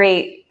it's a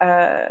great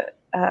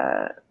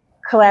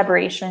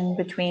collaboration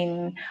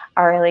between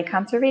RLA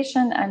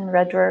Conservation and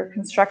Red Door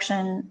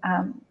Construction,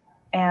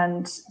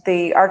 and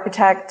the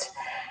architect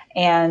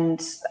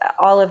and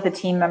all of the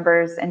team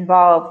members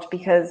involved,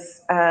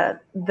 because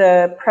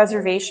the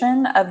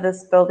preservation of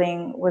this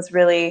building was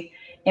really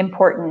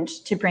important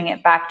to bring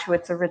it back to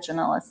its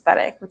original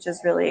aesthetic, which is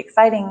really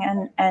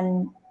exciting.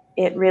 And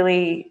it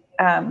really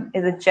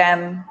is a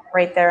gem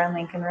right there on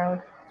Lincoln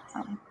Road.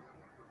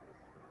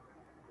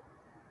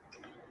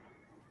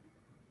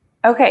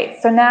 Okay,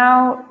 so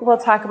now we'll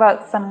talk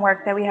about some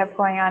work that we have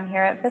going on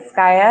here at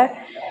Vizcaya.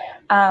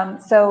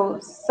 So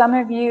some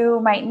of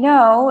you might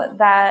know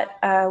that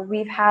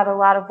we've had a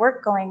lot of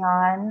work going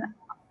on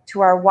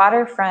to our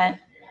waterfront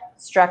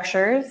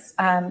structures.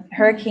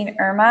 Hurricane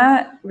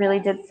Irma really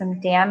did some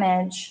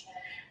damage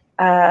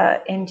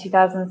in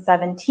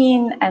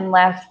 2017 and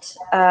left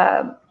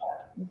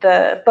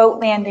the boat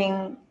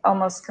landing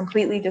almost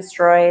completely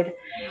destroyed,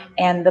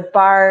 and the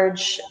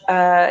barge,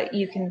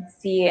 you can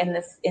see in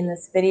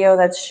this video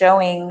that's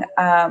showing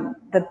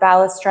the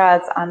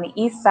balustrades on the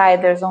east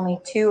side. There's only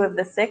 2 of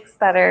the 6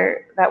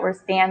 that were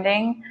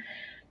standing.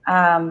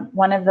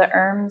 One of the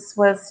urns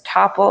was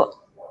toppled.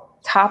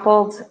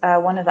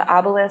 One of the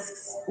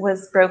obelisks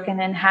was broken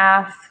in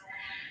half,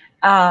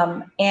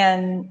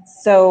 and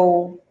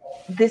so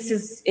this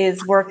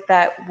is work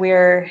that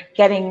we're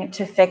getting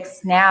to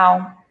fix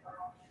now.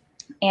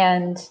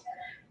 And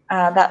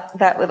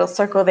that little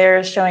circle there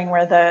is showing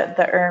where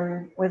the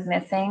urn was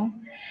missing.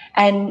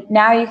 And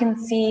now you can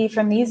see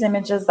from these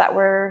images that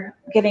we're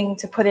getting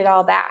to put it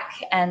all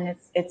back, and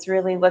it's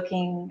really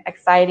looking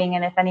exciting.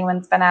 And if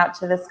anyone's been out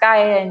to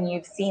Vizcaya and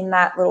you've seen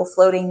that little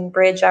floating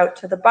bridge out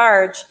to the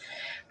barge,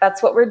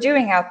 that's what we're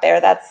doing out there.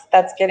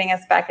 That's getting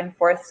us back and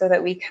forth so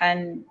that we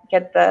can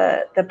get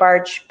the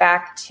barge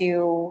back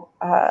to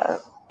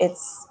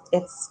its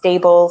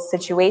stable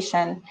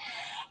situation.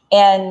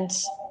 And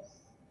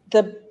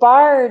the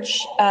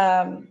barge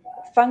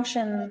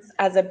functions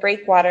as a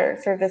breakwater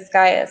for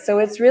Vizcaya. So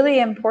it's really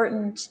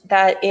important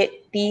that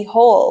it be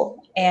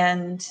whole,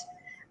 and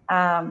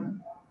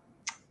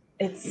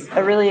it's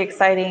a really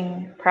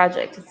exciting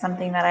project. It's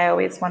something that I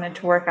always wanted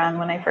to work on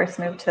when I first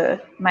moved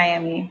to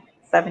Miami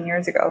 7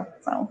 years ago.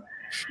 So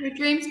your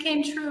dreams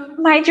came true.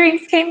 My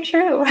dreams came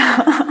true.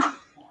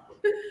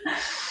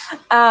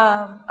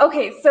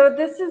 Okay, so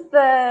this is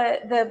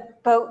the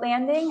boat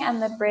landing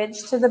and the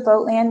bridge to the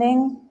boat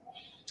landing.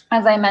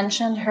 As I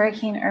mentioned,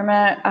 Hurricane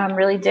Irma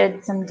really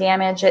did some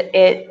damage.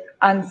 It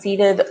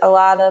unseated a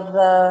lot of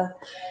the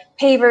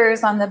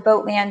pavers on the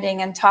boat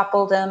landing and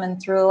toppled them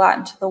and threw a lot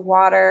into the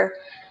water,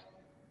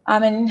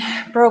 and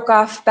broke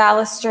off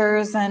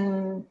balusters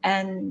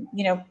and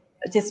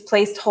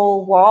displaced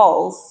whole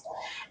walls.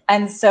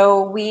 And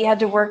so we had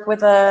to work with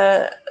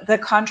the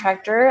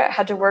contractor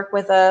had to work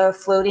with a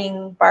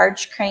floating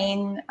barge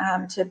crane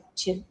to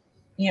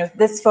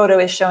this photo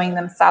is showing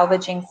them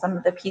salvaging some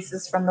of the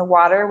pieces from the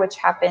water, which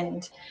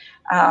happened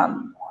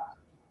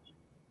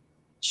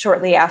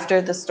shortly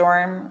after the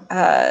storm,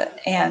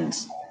 and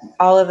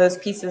all of those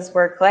pieces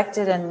were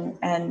collected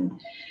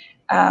and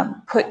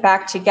put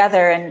back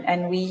together,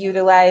 and we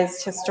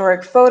utilized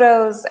historic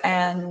photos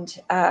and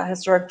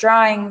historic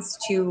drawings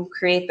to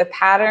create the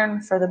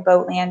pattern for the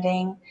boat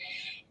landing,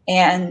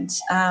 and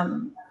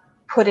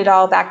put it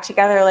all back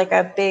together like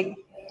a big,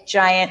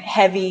 giant,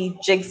 heavy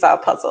jigsaw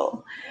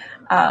puzzle.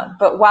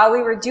 But while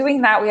we were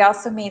doing that, we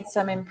also made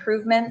some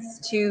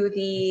improvements to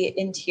the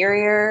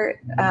interior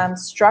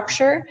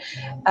structure,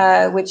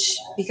 which,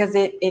 because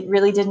it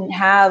really didn't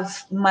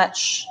have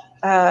much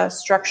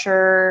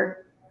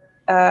structure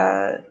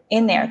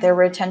in there. There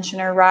were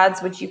tensioner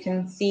rods, which you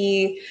can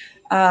see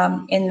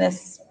in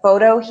this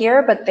photo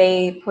here, but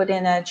they put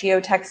in a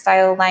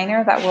geotextile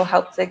liner that will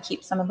help to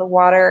keep some of the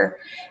water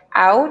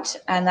out,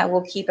 and that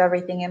will keep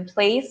everything in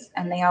place.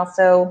 And they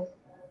also,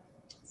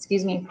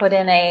 put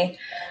in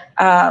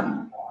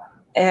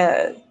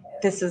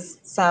this is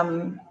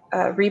some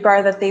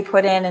rebar that they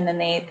put in, and then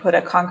they put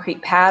a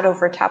concrete pad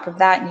over top of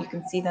that, and you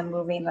can see them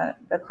moving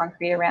the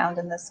concrete around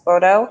in this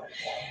photo.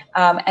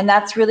 And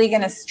that's really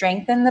going to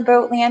strengthen the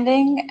boat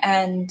landing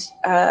and,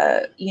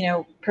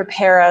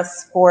 prepare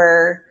us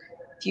for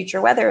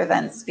future weather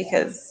events,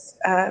 because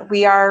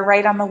we are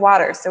right on the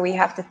water. So we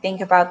have to think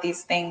about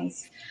these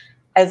things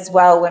as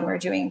well when we're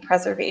doing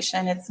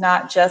preservation. It's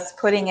not just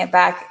putting it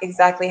back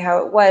exactly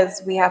how it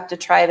was. We have to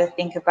try to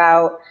think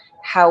about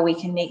how we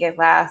can make it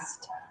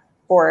last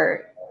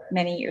for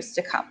many years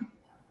to come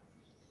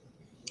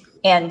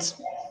and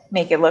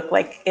make it look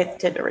like it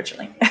did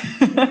originally.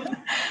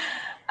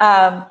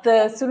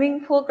 The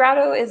swimming pool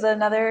grotto is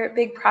another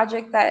big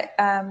project that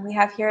we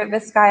have here at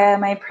Vizcaya.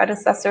 My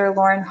predecessor,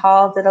 Lauren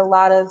Hall, did a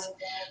lot of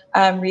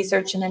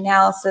research and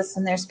analysis,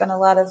 and there's been a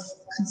lot of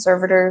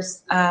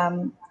conservators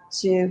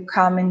to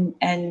come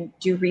and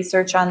do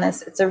research on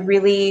this. It's a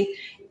really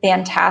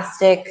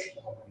fantastic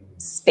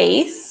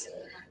space.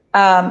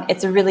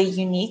 It's a really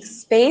unique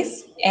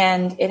space,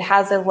 and it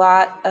has a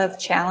lot of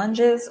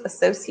challenges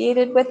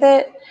associated with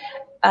it.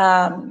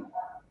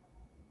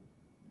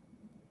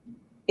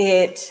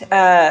 It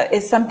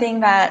is something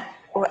that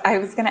I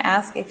was going to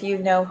ask if you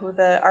know who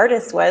the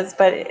artist was,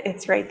 but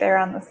it's right there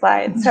on the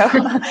slide. So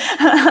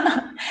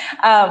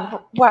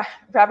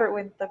Robert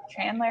Winthrop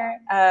Chandler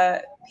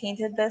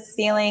painted this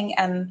ceiling,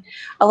 and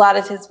a lot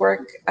of his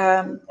work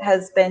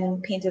has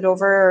been painted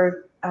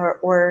over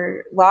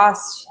or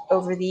lost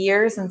over the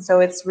years. And so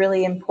it's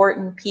really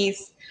important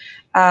piece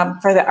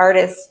for the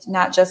artist,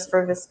 not just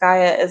for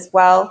Vizcaya as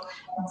well.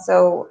 And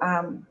so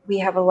we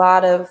have a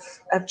lot of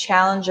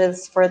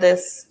challenges for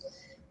this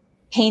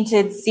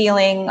painted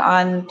ceiling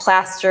on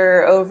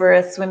plaster over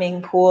a swimming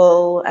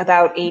pool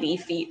about 80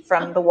 feet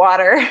from the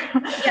water.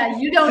 Yeah,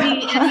 you don't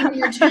need any of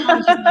your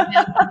challenges on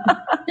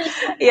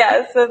that.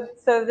 Yeah, so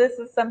this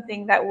is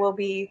something that we'll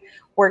be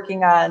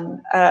working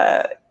on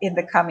in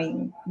the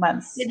coming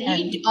months. Did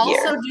he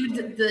also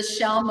do the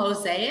shell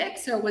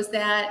mosaics, or was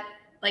that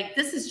like,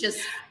 this is just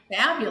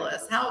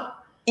fabulous? How?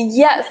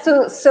 Yeah,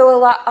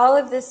 so all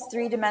of this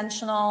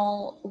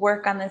three-dimensional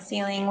work on the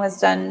ceiling was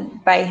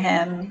done by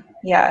him.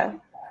 Yeah.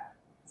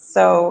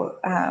 So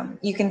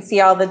you can see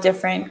all the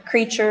different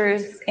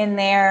creatures in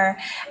there,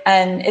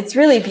 and it's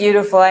really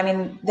beautiful. I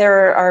mean,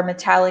 there are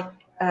metallic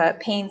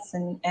paints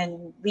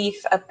and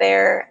leaf up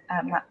there.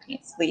 Not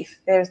paints, leaf.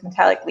 There's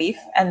metallic leaf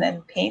and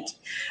then paint.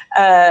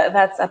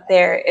 That's up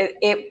there.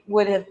 It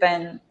would have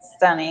been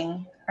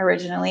stunning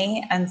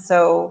originally, and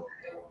so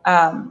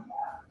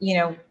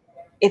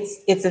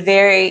it's a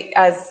very,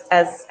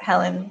 as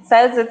Helen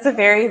says, it's a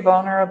very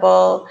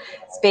vulnerable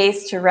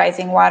space to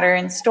rising water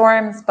and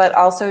storms, but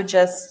also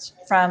just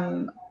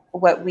from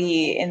what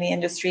we in the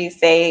industry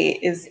say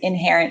is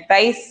inherent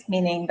vice,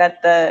 meaning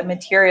that the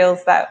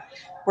materials that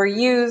were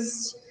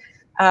used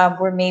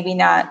were maybe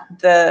not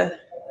the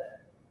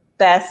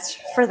best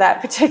for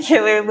that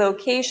particular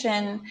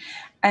location.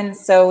 And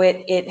so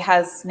it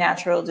has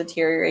natural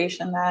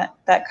deterioration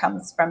that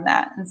comes from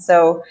that. And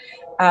so,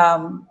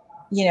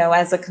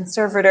 as a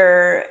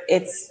conservator,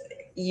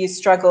 you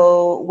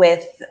struggle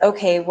with,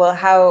 okay, well,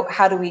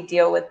 how do we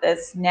deal with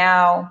this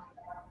now?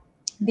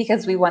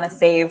 Because we want to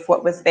save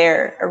what was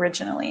there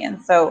originally.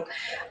 And so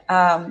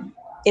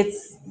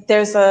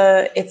it's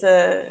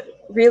a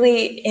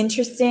really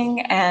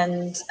interesting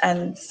and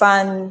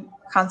fun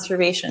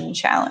conservation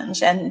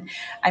challenge. And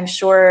I'm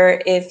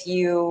sure if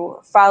you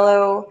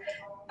follow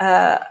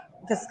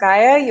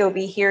Vizcaya, you'll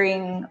be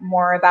hearing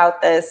more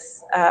about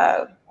this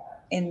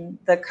in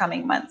the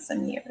coming months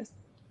and years.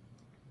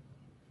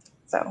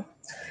 So,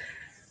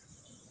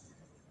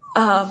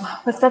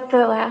 was that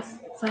the last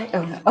slide?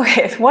 Oh no,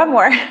 okay, one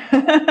more.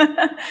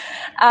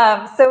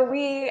 So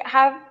we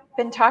have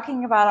been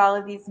talking about all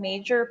of these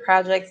major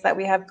projects that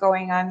we have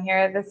going on here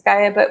at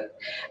Vizcaya, but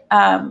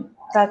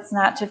that's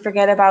not to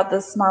forget about the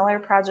smaller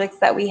projects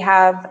that we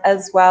have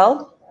as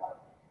well.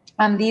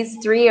 These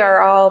three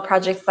are all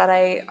projects that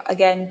I,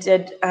 again,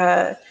 did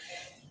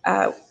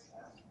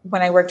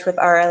when I worked with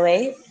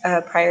RLA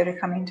prior to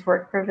coming to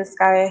work for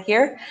Vizcaya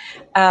here.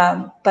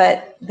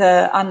 But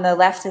on the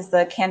left is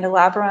the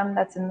candelabrum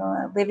that's in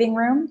the living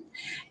room.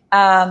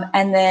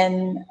 And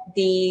then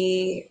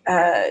the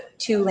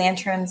two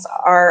lanterns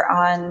are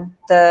on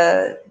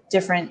the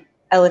different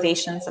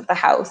elevations of the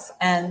house.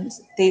 And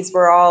these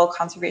were all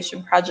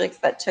conservation projects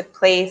that took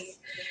place.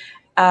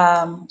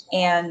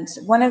 And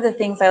one of the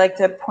things I like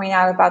to point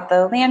out about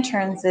the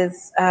lanterns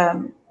is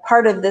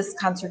part of this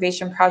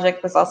conservation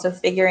project was also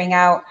figuring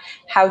out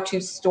how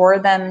to store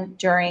them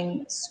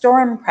during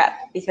storm prep,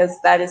 because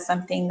that is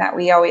something that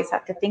we always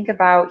have to think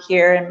about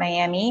here in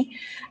Miami,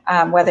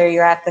 whether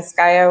you're at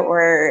Vizcaya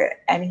or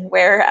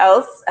anywhere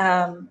else.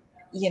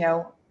 You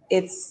know,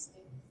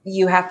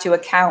 you have to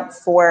account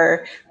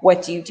for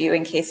what do you do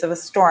in case of a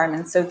storm.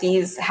 And so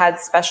these had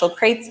special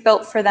crates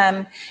built for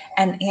them,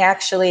 and they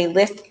actually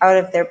lift out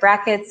of their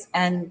brackets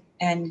and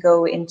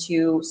go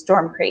into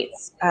storm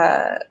crates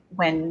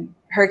when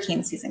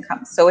hurricane season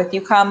comes. So if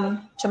you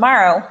come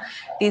tomorrow,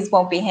 these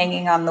won't be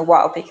hanging on the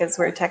wall because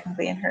we're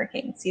technically in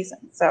hurricane season.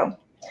 So,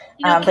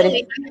 you know,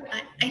 Kelly,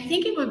 I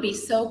think it would be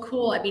so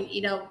cool. I mean,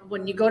 you know,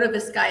 when you go to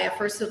Vizcaya,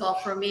 first of all,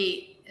 for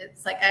me,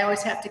 it's like I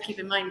always have to keep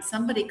in mind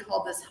somebody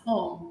called this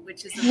home,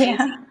 which is amazing.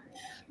 Yeah.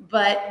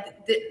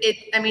 But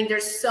I mean,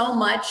 there's so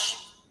much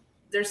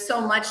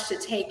to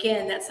take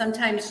in that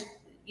sometimes,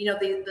 you know,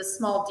 the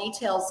small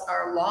details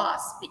are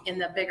lost in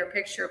the bigger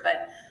picture.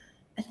 But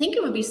I think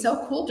it would be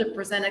so cool to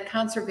present a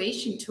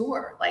conservation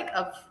tour, like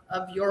of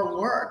your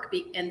work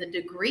and the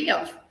degree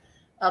of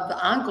the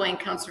ongoing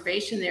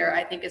conservation there.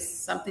 I think is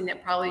something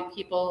that probably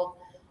people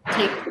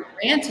take for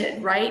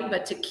granted, right?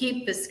 But to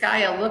keep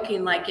Vizcaya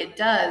looking like it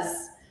does,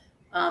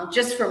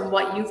 just from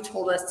what you've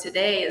told us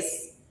today,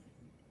 is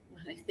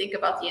when I think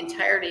about the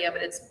entirety of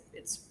it,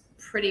 it's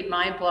pretty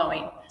mind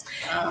blowing.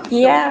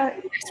 Yeah,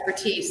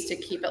 expertise to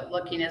keep it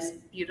looking as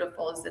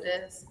beautiful as it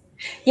is.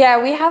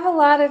 Yeah, we have a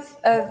lot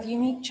of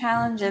unique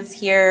challenges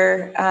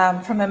here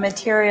from a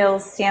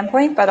materials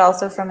standpoint, but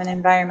also from an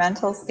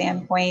environmental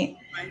standpoint.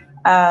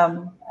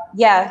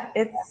 Yeah,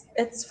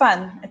 it's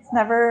fun. It's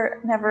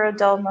never a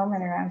dull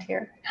moment around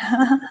here.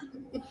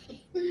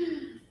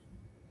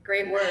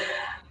 Great work.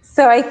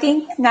 So I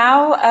think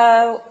now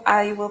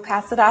I will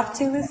pass it off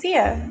to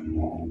Lucia.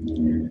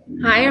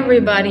 Hi,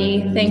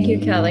 everybody. Thank you,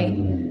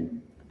 Kelly.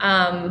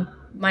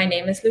 My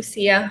name is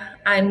Lucia.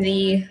 I'm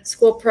the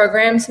school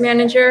programs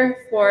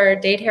manager for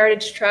Dade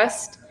Heritage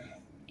Trust,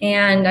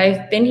 and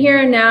I've been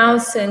here now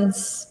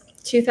since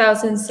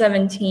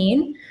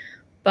 2017.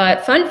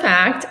 But fun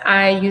fact,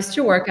 I used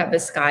to work at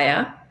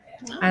Vizcaya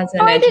as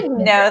an I didn't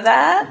know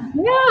that.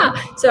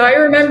 Yeah. So I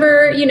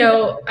remember, you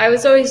know, I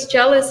was always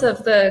jealous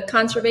of the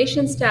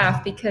conservation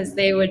staff because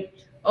they would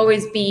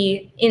always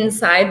be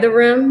inside the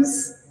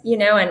rooms, you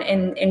know,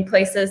 and in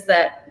places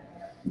that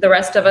the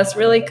rest of us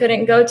really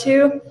couldn't go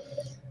to.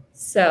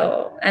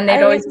 So, and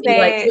they'd always be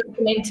like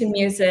listening to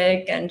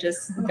music and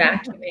just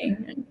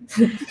vacuuming.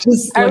 And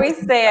just I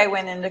always say I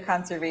went into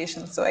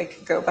conservation so I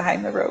could go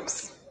behind the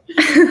ropes.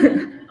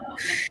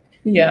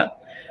 Yeah.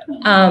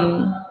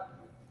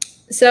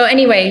 So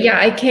anyway, yeah,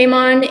 I came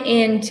on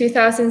in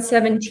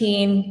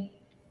 2017,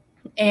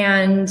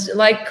 and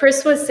like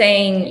Chris was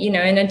saying, you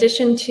know, in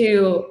addition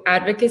to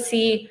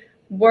advocacy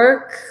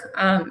work,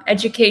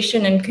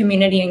 education and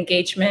community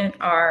engagement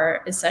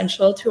are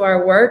essential to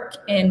our work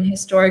in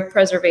historic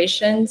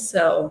preservation.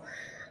 So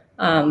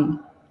I'm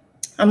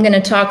going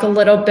to talk a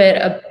little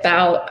bit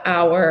about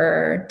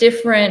our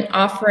different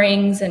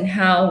offerings and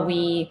how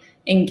we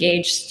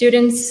engage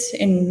students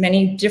in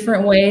many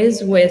different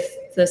ways with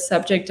the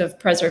subject of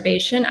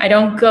preservation. I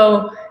don't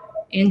go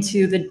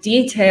into the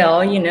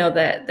detail, you know,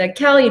 that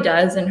Kelly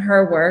does in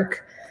her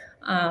work.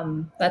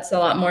 That's a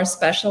lot more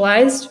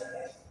specialized.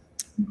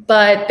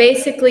 But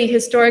basically,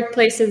 Historic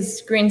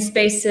Places, Green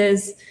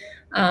Spaces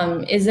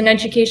is an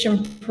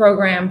education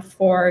program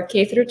for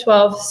K through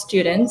 12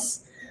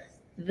 students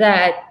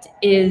that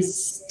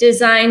is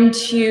designed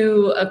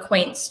to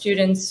acquaint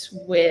students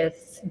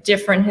with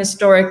different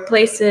historic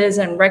places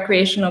and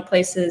recreational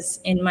places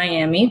in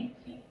Miami,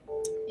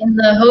 in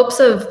the hopes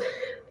of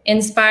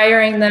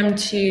inspiring them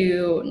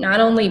to not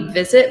only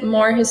visit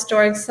more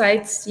historic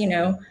sites, you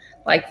know,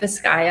 like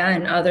Vizcaya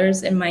and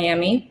others in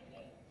Miami,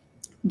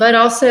 but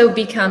also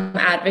become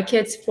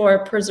advocates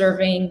for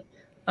preserving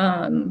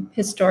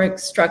historic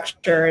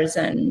structures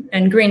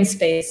and green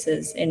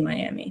spaces in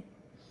Miami.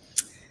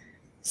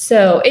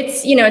 So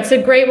it's, you know, it's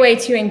a great way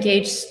to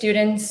engage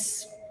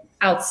students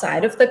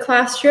outside of the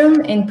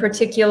classroom. In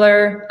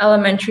particular,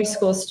 elementary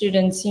school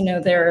students, you know,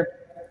 they're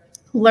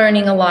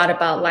learning a lot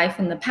about life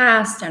in the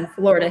past and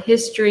Florida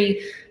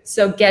history.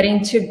 So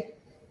getting to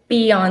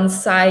be on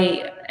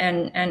site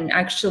and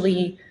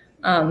actually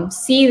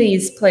see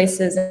these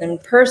places in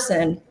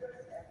person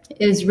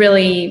is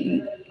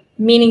really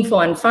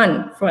meaningful and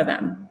fun for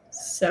them.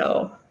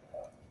 So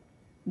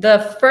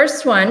the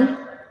first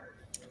one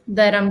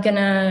that I'm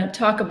gonna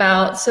talk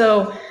about,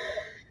 so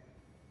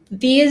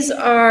these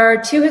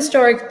are two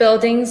historic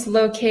buildings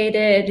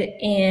located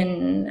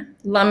in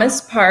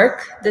Lummis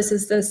Park. This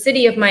is the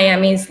city of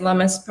Miami's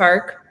Lummis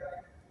Park,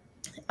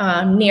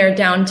 near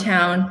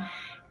downtown.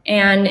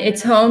 And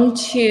it's home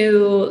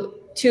to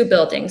two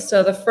buildings.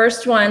 So the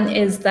first one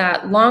is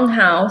that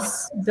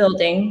Longhouse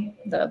building,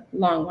 the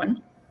long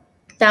one.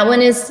 That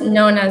one is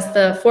known as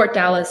the Fort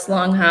Dallas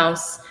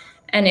Longhouse,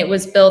 and it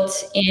was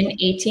built in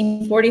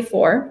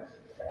 1844.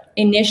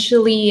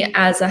 Initially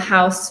as a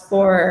house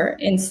for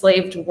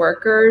enslaved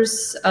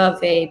workers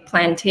of a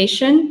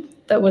plantation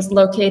that was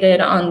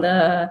located on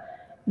the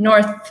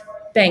north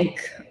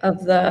bank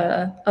of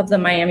the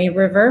Miami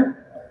River.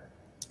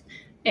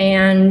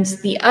 And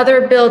the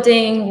other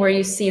building where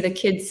you see the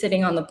kids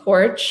sitting on the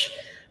porch,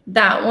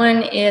 that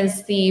one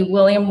is the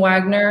William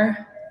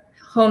Wagner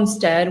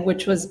homestead,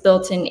 which was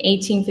built in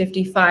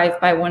 1855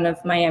 by one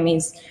of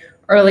Miami's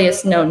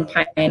earliest known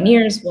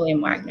pioneers,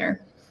 William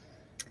Wagner.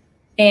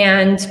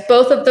 And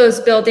both of those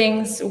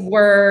buildings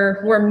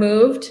were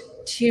moved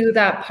to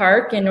that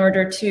park in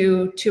order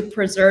to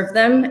preserve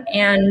them.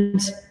 And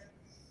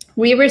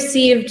we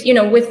received,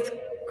 with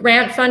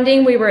grant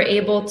funding, we were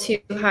able to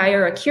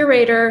hire a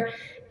curator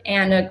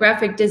and a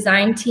graphic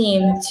design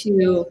team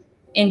to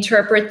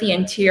interpret the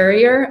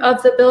interior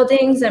of the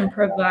buildings and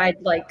provide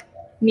like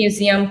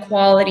museum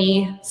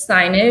quality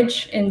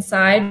signage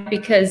inside,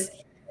 because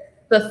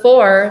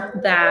before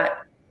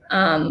that,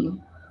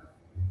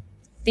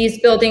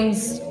 these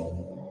buildings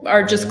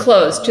are just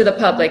closed to the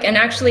public. And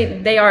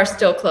actually they are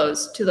still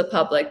closed to the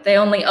public. They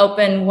only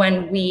open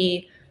when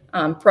we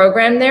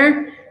program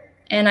there.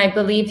 And I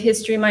believe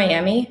History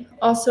Miami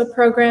also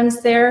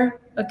programs there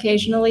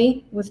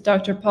occasionally with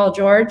Dr. Paul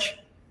George.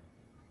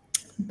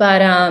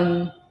 But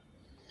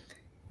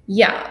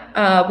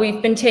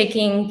we've been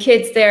taking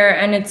kids there,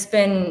 and it's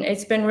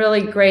been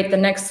really great. The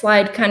next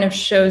slide kind of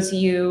shows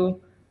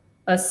you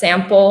a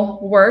sample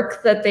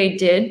work that they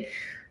did.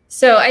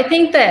 So I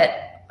think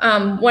that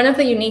one of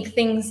the unique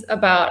things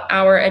about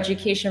our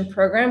education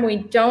program, we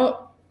don't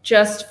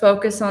just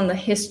focus on the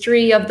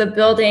history of the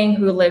building,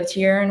 who lived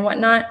here and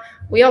whatnot.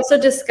 We also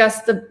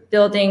discuss the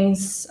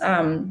building's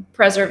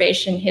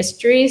preservation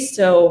history.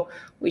 So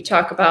we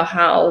talk about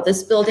how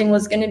this building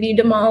was going to be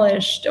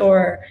demolished,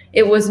 or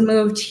it was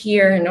moved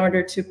here in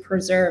order to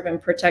preserve and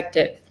protect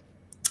it.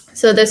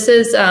 So this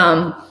is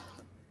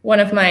one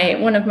of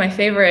my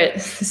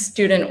favorite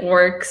student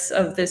works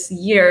of this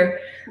year.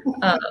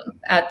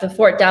 At the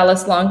Fort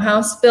Dallas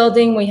Longhouse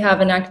building, we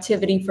have an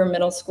activity for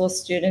middle school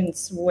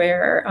students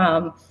where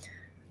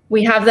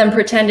we have them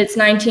pretend it's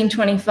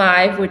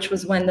 1925, which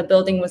was when the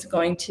building was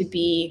going to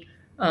be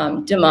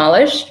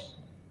demolished,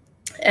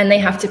 and they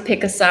have to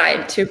pick a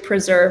side to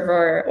preserve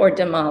or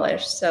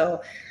demolish.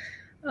 So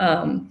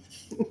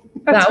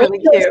that's really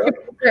cute.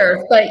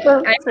 But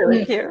that's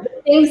really cute.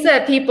 Things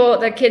that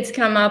kids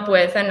come up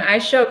with, and I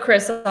show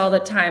Chris all the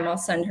time. I'll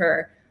send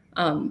her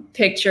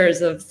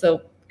pictures of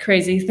the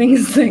crazy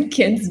things that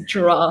kids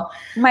draw.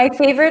 My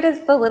favorite is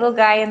the little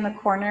guy in the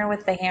corner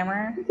with the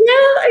hammer.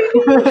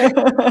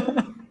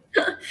 Yeah,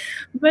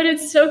 but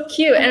it's so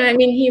cute. And I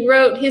mean, he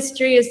wrote,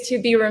 "History is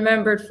to be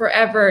remembered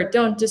forever.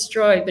 Don't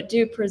destroy, but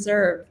do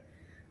preserve."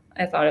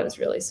 I thought it was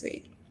really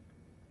sweet.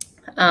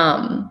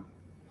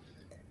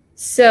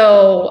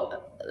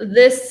 So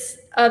this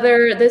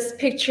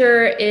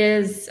picture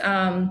is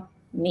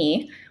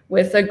me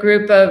with a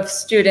group of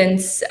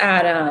students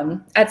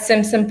at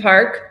Simpson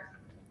Park.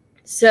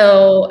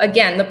 So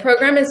again, the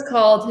program is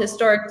called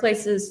Historic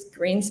Places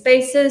Green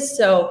Spaces.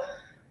 So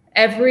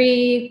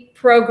every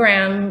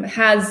program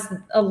has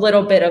a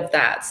little bit of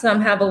that. Some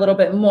have a little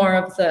bit more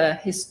of the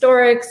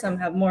historic, some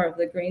have more of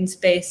the green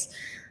space.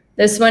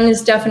 This one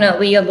is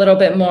definitely a little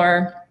bit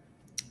more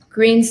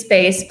green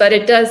space, but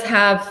it does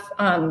have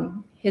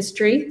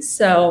history.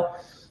 So,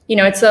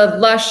 it's a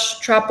lush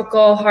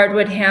tropical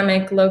hardwood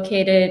hammock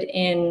located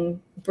in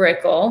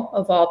Brickell,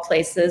 of all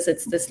places.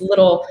 It's this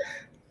little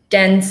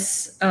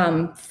dense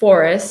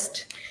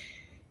forest.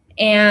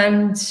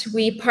 And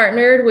we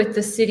partnered with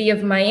the city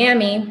of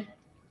Miami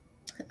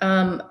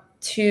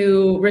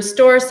to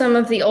restore some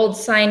of the old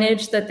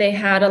signage that they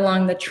had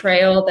along the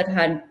trail that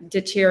had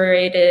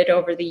deteriorated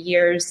over the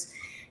years.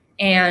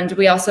 And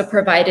we also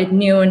provided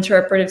new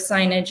interpretive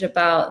signage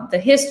about the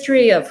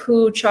history of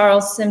who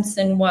Charles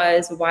Simpson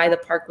was, why the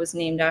park was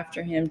named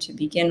after him to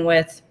begin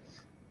with.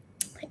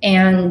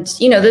 And,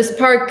 this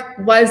park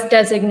was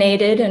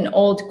designated an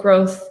old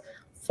growth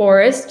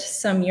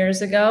forest some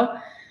years ago.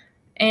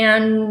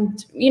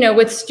 And,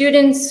 with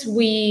students,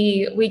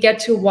 we get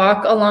to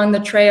walk along the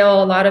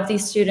trail. A lot of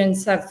these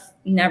students have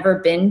never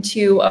been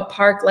to a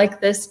park like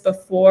this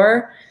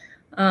before.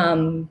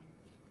 And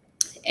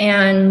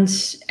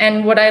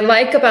what I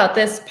like about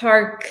this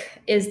park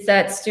is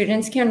that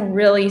students can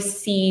really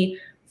see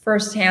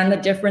firsthand the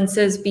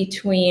differences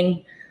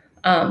between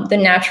the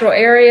natural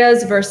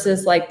areas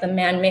versus like the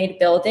man-made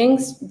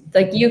buildings.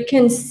 Like you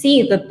can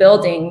see the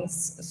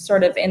buildings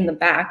sort of in the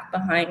back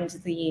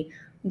behind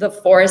the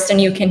forest,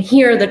 and you can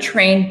hear the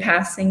train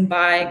passing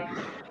by.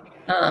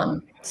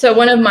 So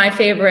one of my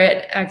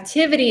favorite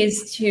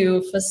activities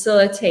to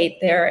facilitate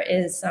there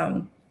is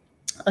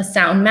a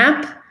sound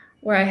map,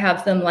 where I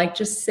have them like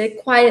just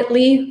sit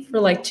quietly for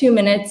like 2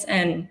 minutes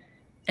and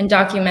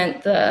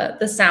document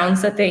the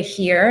sounds that they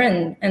hear,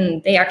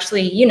 and they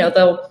actually,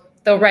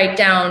 they'll write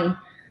down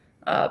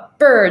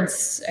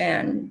birds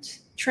and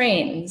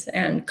trains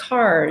and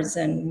cars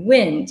and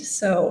wind.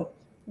 So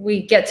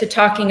we get to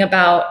talking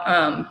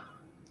about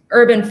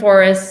urban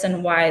forests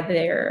and why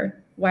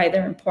they're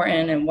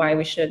important and why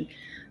we should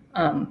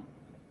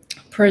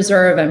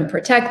preserve and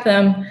protect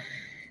them.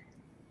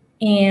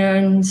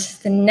 And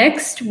the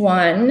next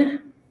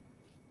one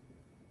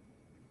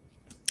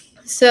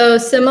So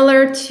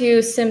similar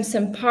to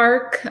Simpson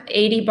Park,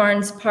 80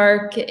 Barnes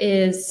Park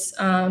is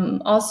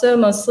also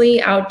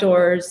mostly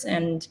outdoors,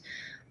 and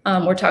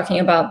we're talking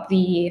about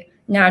the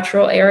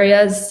natural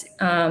areas.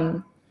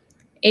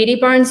 80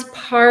 Barnes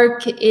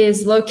Park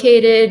is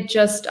located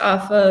just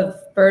off of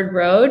Bird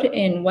Road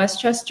in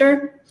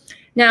Westchester.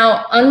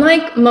 Now,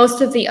 unlike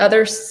most of the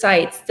other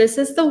sites, this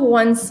is the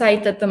one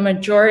site that the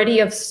majority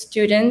of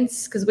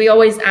students, because we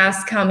always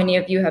ask how many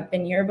of you have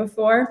been here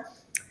before,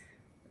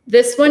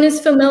 this one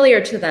is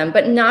familiar to them,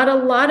 but not a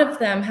lot of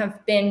them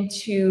have been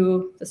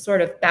to the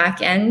sort of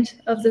back end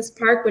of this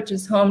park, which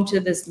is home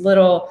to this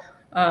little,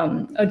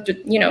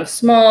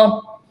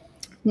 small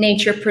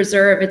nature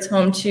preserve. It's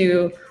home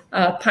to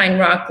pine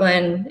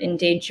rockland,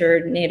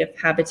 endangered native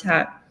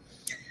habitat.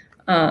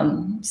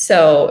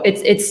 So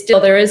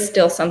there is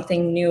still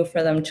something new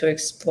for them to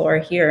explore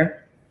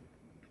here.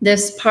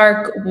 This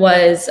park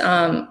was,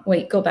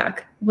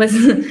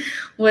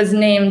 was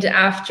named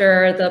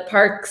after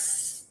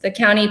the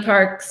county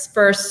park's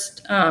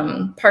first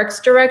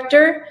parks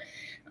director.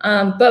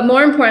 But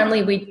more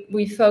importantly,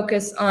 we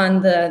focus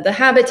on the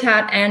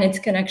habitat and its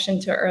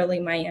connection to early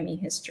Miami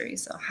history.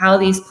 So how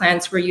these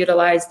plants were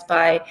utilized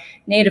by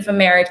Native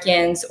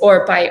Americans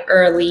or by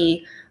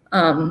early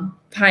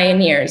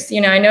pioneers.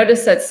 I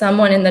noticed that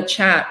someone in the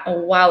chat a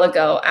while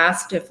ago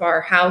asked if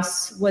our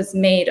house was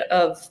made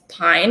of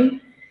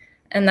pine.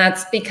 And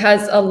that's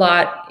because a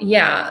lot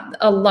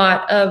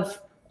of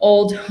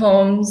old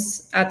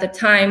homes at the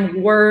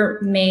time were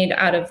made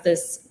out of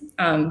this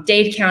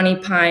Dade County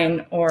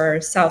pine, or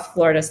South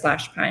Florida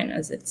 /pine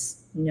as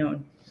it's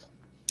known.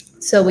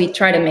 So we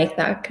try to make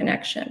that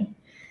connection.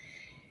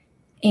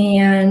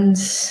 And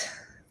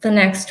the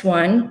next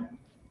one,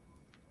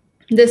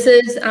 this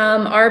is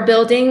our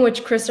building,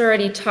 which Chris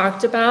already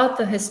talked about,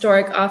 the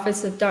Historic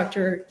Office of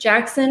Dr.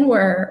 Jackson,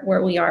 where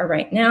we are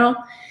right now.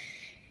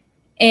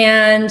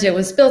 And it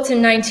was built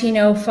in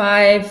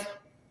 1905.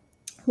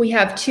 We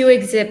have two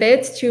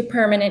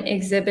permanent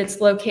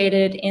exhibits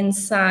located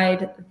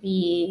inside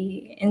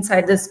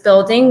this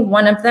building.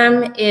 One of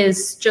them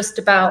is just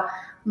about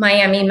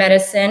Miami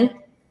medicine,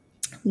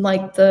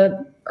 like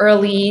the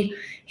early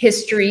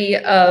history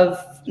of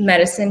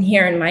medicine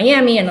here in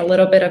Miami, and a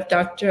little bit of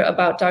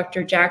about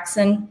Dr.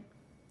 Jackson.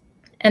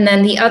 And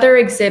then the other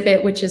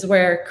exhibit, which is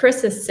where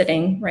Chris is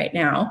sitting right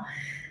now,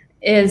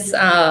 is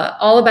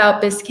all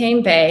about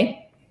Biscayne Bay.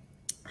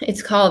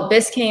 It's called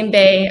Biscayne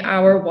Bay,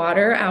 Our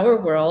Water, Our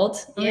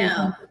World.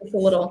 Yeah. It's a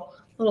little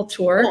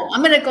tour. Cool.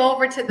 I'm going to go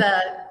over to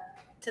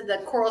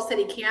the Coral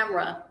City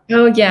camera.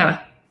 Oh,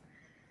 yeah.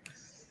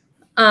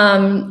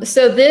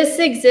 So this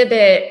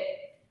exhibit,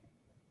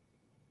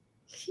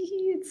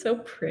 it's so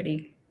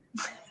pretty.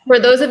 For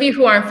those of you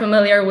who aren't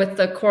familiar with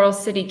the Coral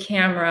City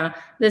camera,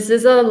 this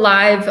is a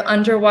live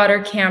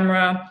underwater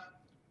camera.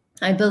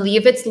 I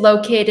believe it's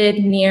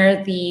located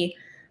near the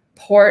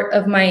port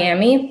of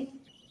Miami.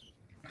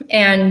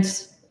 And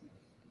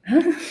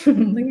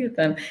look at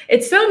them.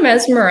 It's so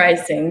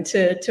mesmerizing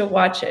to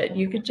watch it.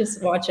 You could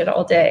just watch it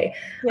all day.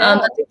 Yeah.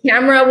 The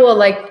camera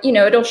will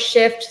it'll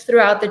shift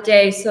throughout the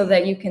day so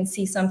that you can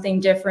see something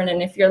different.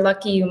 And if you're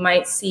lucky, you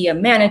might see a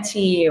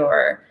manatee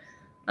or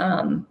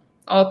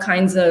all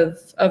kinds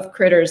of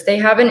critters. They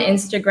have an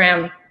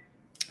Instagram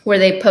where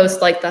they post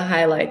the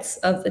highlights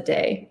of the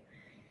day.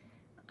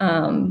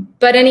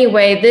 But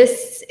anyway,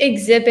 this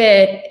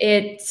exhibit,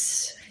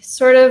 it's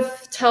sort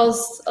of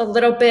tells a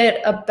little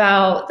bit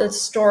about the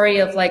story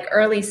of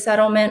early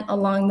settlement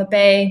along the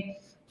bay.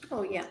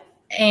 Oh, yeah.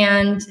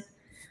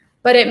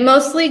 But it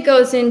mostly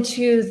goes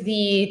into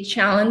the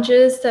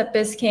challenges that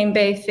Biscayne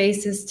Bay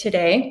faces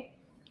today,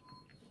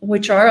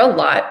 which are a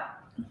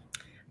lot.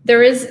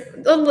 There is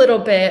a little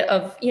bit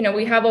of,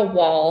 we have a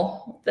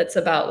wall that's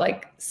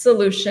about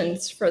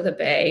solutions for the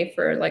bay,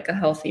 for a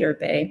healthier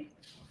bay.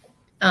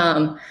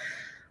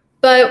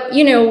 But,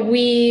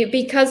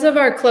 because of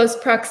our close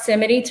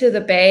proximity to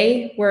the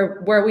bay,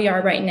 where we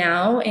are right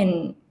now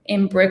in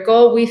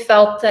Brickell, we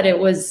felt that it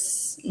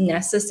was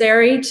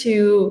necessary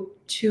to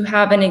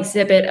have an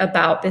exhibit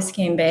about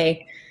Biscayne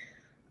Bay.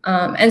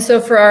 And so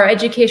for our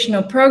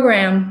educational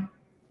program,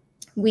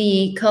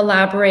 we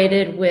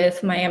collaborated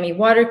with Miami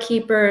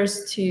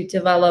Waterkeepers to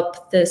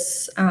develop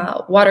this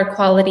water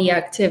quality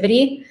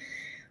activity,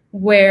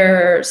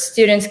 where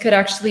students could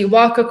actually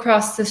walk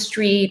across the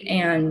street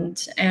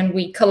and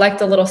we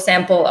collect a little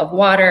sample of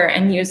water,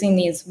 and using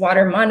these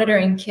water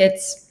monitoring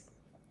kits,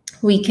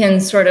 we can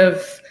sort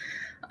of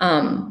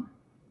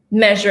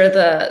measure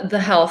the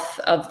health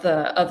of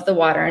the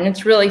water. And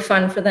it's really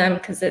fun for them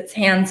because it's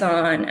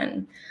hands-on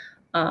and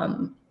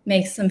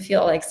makes them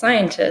feel like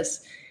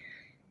scientists.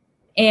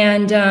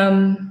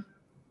 And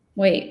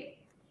wait,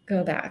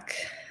 go back.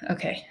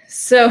 Okay,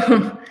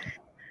 so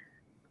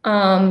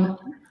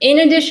in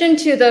addition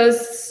to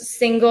those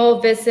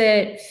single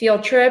visit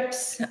field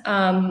trips,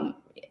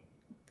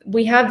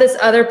 we have this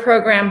other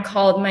program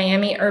called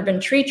Miami Urban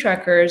Tree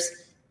Trekkers.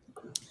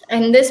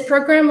 And this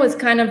program was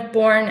kind of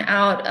born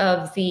out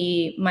of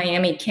the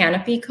Miami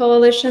Canopy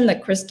Coalition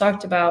that Chris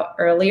talked about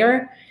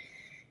earlier.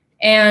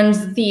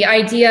 And the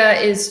idea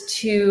is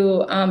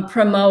to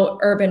promote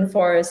urban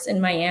forests in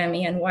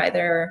Miami and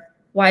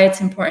why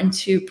it's important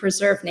to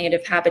preserve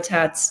native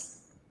habitats,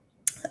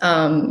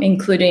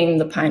 including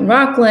the pine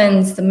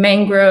rocklands, the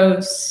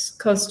mangroves,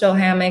 coastal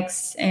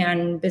hammocks,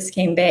 and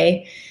Biscayne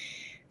Bay.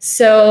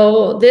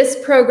 So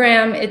this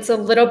program, it's a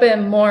little bit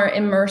more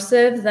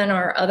immersive than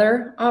our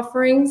other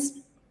offerings.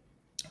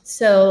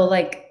 So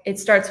like it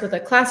starts with a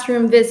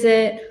classroom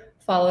visit,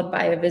 followed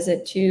by a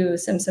visit to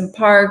Simpson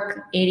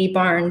Park, 80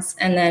 Barns,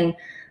 and then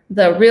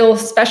the real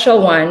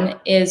special one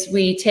is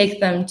we take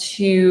them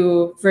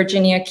to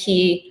Virginia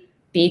Key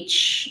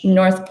Beach,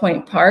 North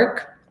Point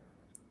Park,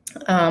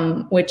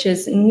 which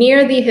is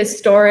near the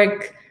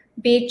historic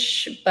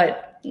beach,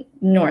 but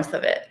north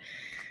of it.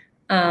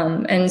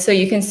 And so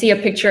you can see a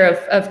picture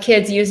of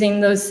kids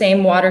using those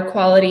same water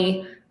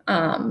quality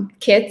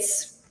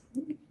kits.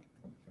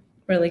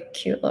 Really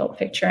cute little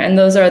picture. And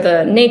those are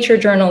the nature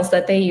journals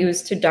that they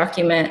use to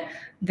document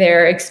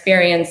their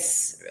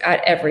experience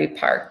at every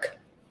park.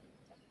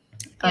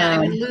 Yeah, I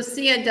mean,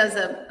 Lucia does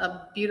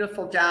a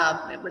beautiful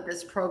job with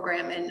this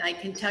program, and I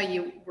can tell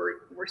you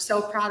we're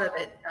so proud of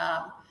it.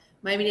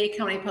 Miami-Dade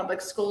County Public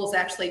Schools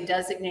actually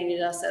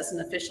designated us as an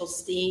official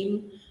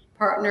STEAM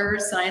partner,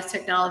 science,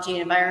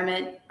 technology,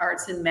 environment,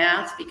 arts, and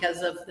math,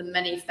 because of the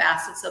many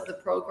facets of the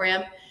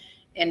program.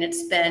 And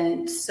it's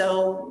been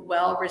so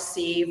well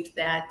received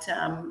that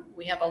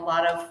we have a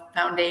lot of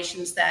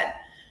foundations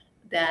that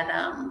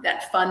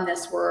fund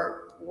this.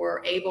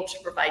 We're able to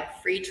provide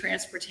free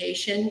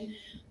transportation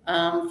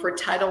for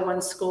Title I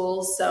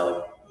schools.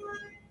 So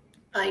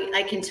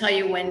I can tell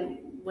you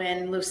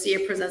when Lucia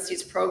presents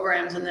these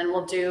programs, and then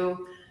we'll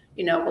do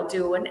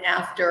an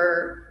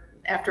after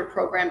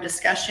program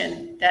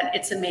discussion, that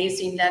it's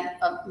amazing that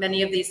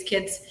many of these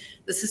kids,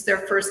 this is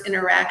their first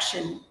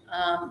interaction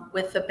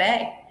with the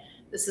Bay.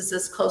 This is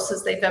as close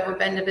as they've ever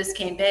been to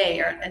Biscayne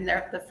Bay, and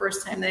they're the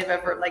first time they've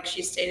ever, like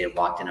she stated,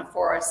 walked in a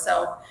forest.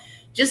 So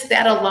just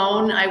that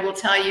alone, I will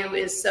tell you,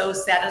 is so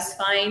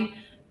satisfying.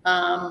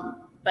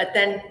 But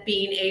then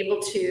being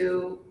able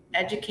to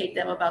educate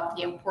them about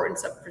the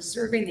importance of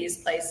preserving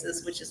these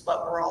places, which is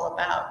what we're all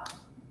about,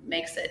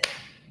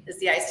 is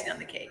the icing on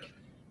the cake.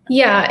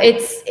 Yeah,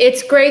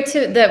 it's great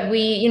that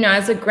we,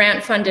 as a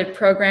grant funded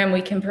program,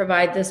 we can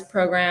provide this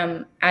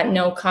program at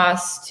no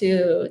cost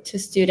to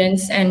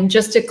students. And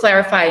just to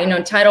clarify,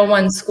 Title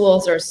I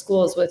schools are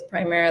schools with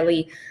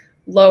primarily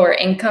lower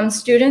income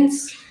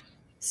students.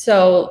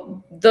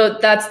 So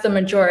that's the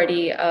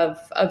majority of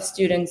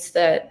students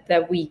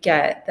that we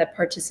get that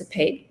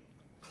participate.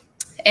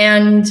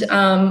 And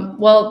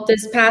well,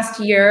 this past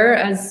year,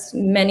 as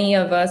many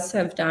of us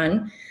have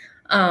done,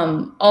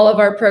 all of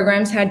our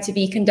programs had to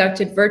be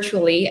conducted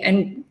virtually,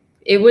 and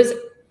it was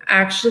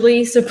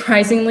actually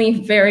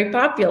surprisingly very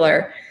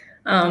popular.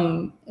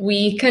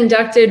 We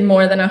conducted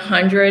more than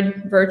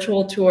 100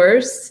 virtual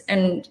tours,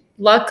 and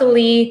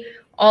luckily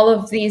all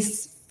of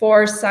these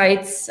 4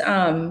 sites,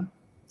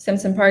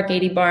 Simpson Park,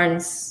 80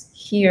 Barns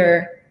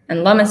here,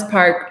 and Lummis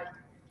Park,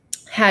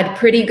 had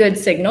pretty good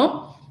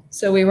signal.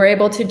 So we were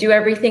able to do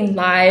everything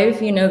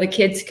live. The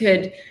kids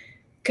could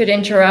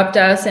interrupt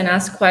us and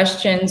ask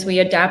questions. We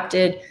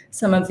adapted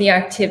some of the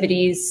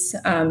activities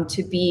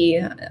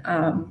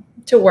to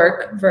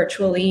work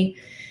virtually.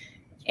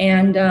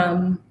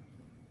 And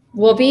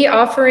we'll be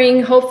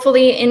offering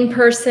hopefully in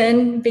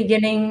person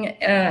beginning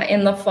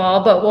in the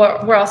fall, but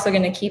we're also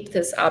going to keep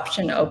this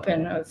option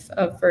open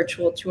of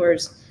virtual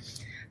tours.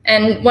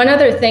 And one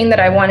other thing that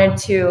I wanted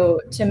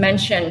to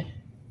mention,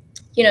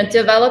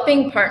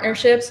 developing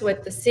partnerships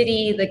with the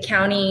city, the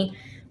county,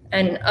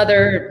 and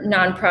other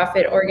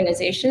nonprofit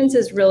organizations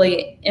is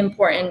really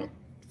important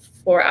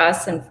for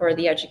us and for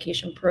the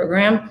education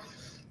program.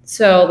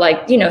 So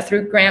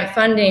through grant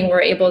funding,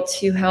 we're able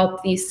to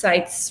help these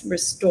sites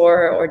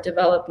restore or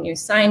develop new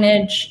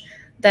signage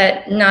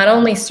that not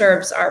only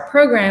serves our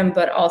program,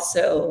 but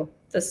also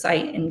the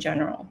site in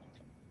general.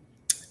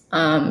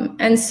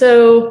 And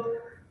so,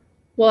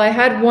 well, I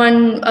had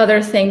one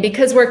other thing,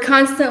 because we're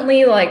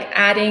constantly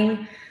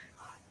adding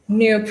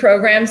new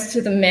programs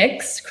to the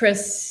mix.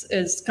 Chris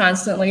is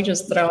constantly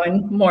just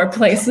throwing more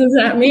places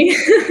at me.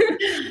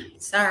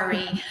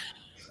 Sorry.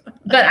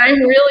 But I'm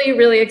really,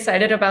 really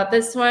excited about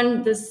this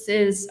one. This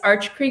is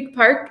Arch Creek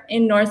Park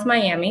in North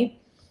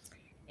Miami.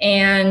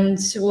 And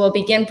we'll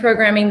begin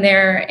programming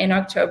there in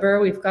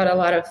October. We've got a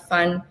lot of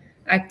fun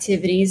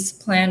activities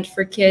planned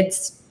for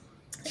kids.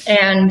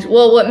 And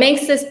well, what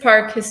makes this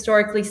park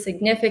historically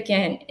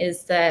significant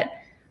is that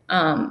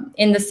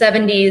in the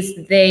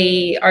 70s,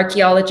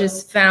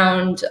 archaeologists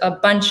found a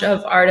bunch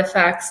of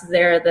artifacts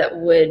there that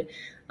would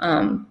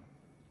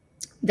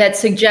that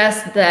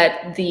suggest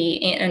that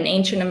an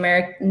ancient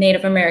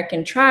Native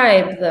American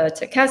tribe, the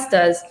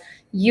Tequestas,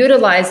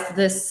 utilized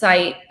this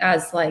site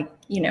as a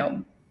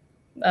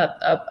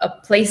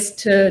place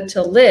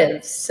to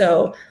live.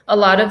 So a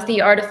lot of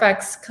the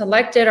artifacts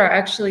collected are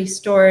actually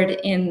stored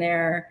in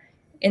their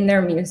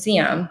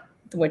museum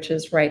which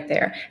is right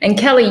there. And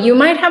Kelly, you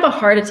might have a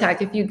heart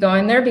attack if you go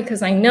in there,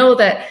 because I know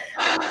that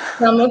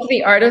some of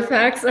the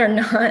artifacts are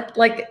not,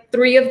 like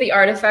 3 of the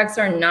artifacts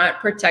are not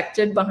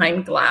protected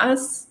behind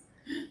glass.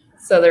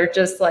 So they're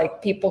just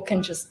like, people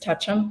can just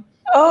touch them.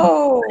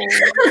 Oh.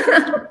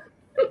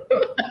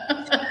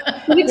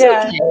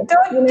 Yeah,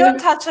 okay. Don't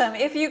touch them.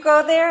 If you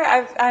go there,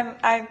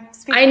 I'm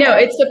speaking. I know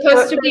it's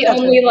supposed to be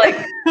only like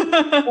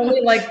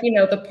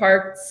the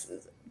parks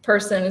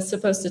person is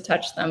supposed to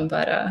touch them,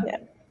 but yeah.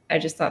 I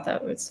just thought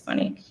that was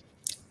funny.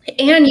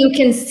 And you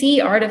can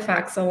see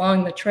artifacts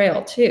along the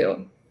trail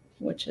too,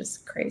 which is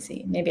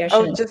crazy. Maybe I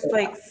shouldn't. Oh, just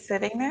like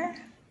sitting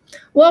there?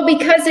 Well,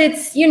 because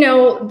it's,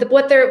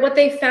 what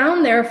they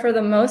found there for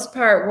the most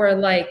part were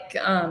like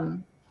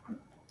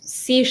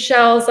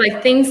seashells,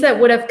 like things that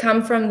would have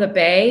come from the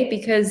bay,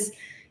 because,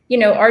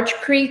 Arch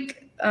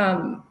Creek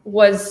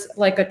was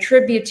like a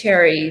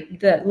tributary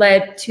that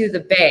led to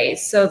the bay.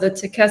 So the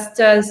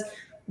Tequestas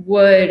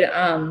would,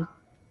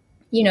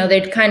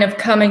 they'd kind of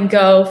come and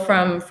go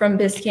from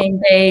Biscayne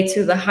Bay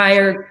to the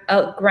higher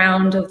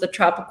ground of the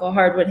tropical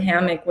hardwood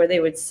hammock where they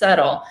would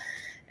settle.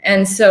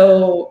 And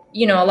so,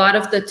 a lot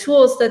of the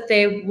tools that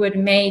they would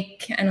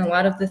make and a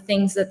lot of the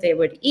things that they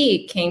would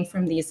eat came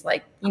from these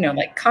like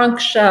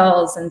conch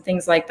shells and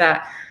things like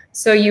that.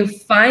 So you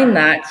find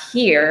that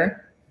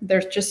here, they're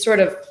just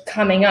sort of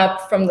coming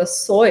up from the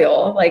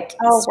soil, like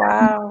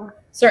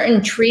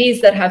certain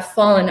trees that have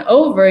fallen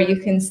over,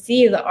 you can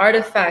see the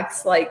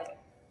artifacts like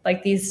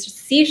these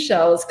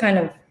seashells kind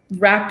of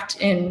wrapped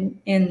in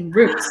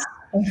roots.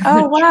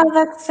 Oh, wow,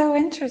 that's so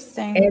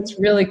interesting. It's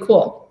really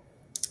cool.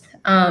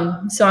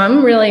 So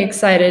I'm really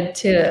excited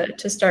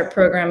to start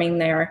programming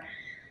there.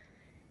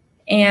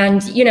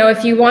 And,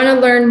 if you want to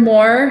learn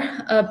more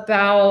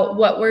about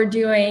what we're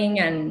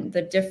doing and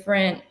the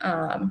different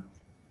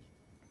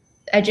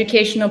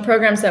educational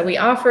programs that we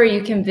offer,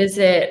 you can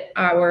visit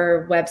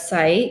our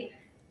website,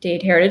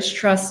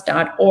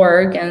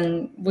 dadeheritagetrust.org,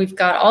 and we've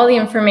got all the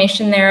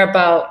information there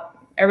about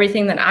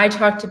everything that I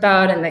talked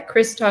about and that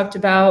Chris talked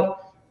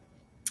about.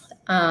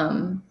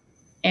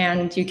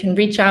 And you can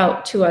reach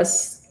out to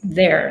us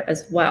there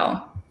as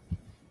well.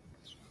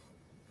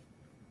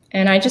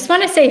 And I just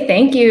want to say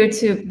thank you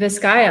to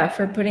Vizcaya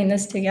for putting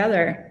this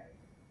together.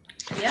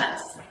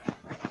 Yes.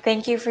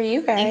 Thank you for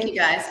you guys. Thank you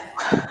guys.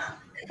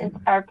 It's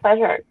our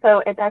pleasure.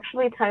 So it's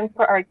actually time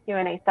for our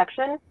Q&A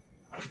section.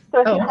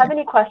 So if you have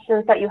any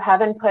questions that you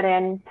haven't put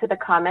into the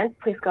comments,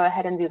 please go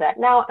ahead and do that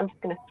now. I'm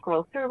just going to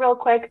scroll through real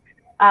quick.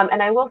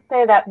 And I will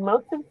say that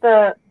most of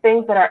the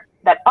things that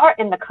are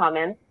in the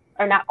comments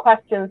are not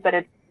questions, but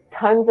it's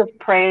tons of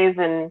praise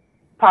and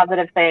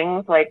positive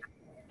things, like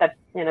that,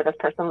 this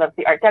person loves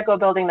the Art Deco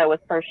building that was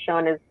first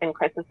shown in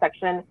Chris's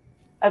section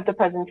of the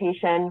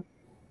presentation.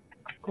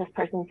 This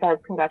person says,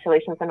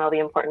 congratulations on all the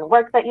important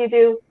work that you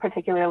do,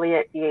 particularly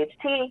at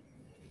EHT.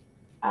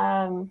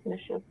 I'm going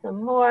to show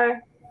some more.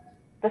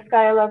 The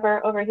Sky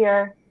Lover over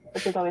here,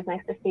 which is always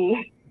nice to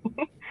see.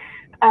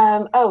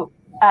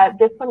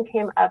 This one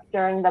came up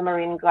during the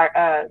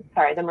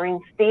the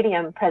Marine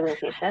Stadium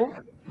presentation.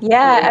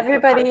 Yeah,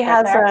 everybody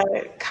has a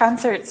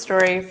concert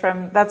story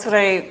from. That's what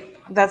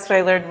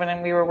I learned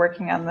when we were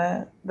working on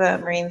the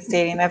Marine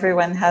Stadium.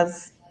 Everyone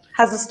has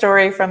a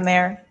story from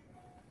there.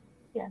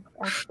 Yes,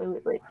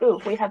 absolutely.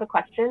 Ooh, we have a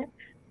question.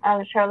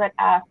 Charlotte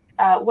asked,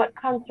 "What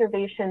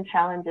conservation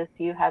challenges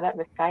do you have at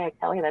Vizcaya?"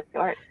 Kelly, that's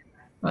yours.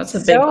 Well, that's a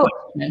big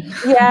question.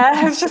 Yeah,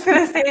 I was just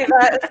going to say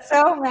that.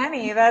 So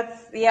many.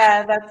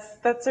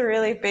 That's a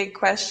really big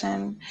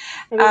question.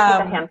 Maybe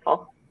just a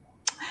handful.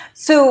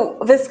 So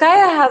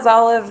Vizcaya has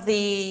all of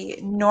the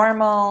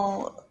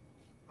normal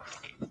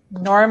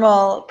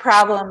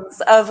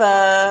problems of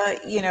a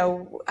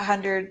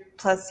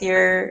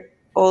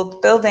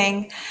 100-plus-year-old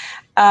building,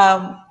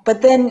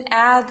 but then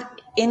add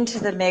into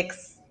the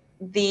mix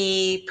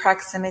the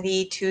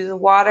proximity to the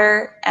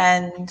water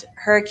and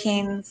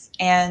hurricanes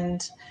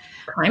and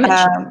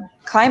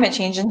climate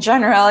change in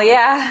general.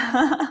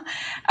 Yeah.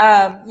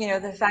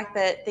 The fact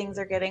that things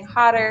are getting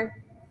hotter,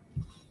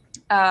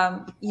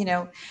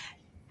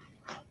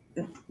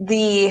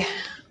 the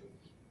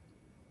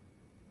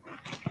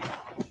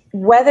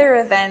weather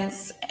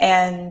events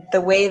and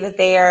the way that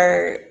they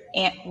are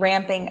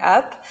ramping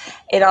up,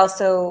 it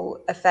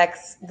also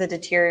affects the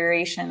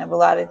deterioration of a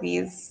lot of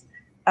these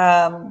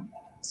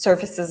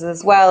surfaces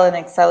as well, and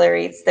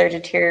accelerates their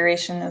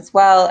deterioration as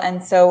well.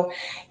 And so,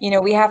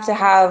 we have to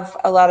have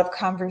a lot of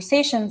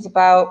conversations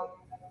about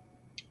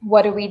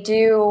what do we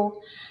do,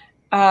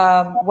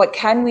 what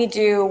can we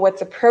do,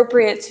 what's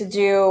appropriate to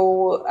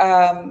do.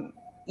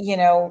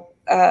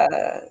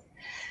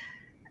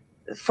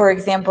 For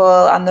example,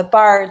 on the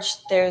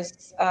barge,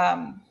 there's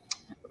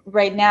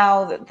right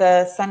now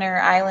the center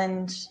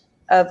island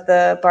of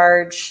the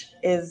barge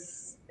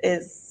is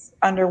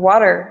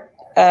underwater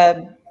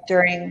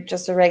during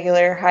just a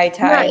regular high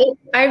tide. Yeah,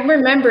 I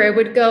remember it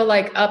would go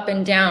like up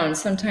and down.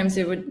 Sometimes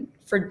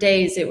for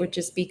days, it would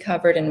just be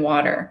covered in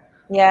water.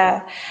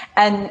 Yeah,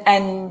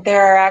 and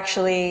there are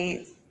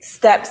actually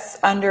steps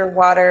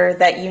underwater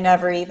that you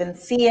never even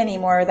see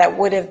anymore that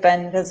would have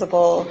been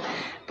visible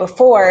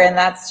before, and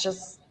that's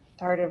just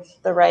part of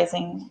the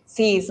rising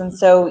seas. And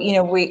so, you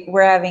know,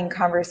 we're having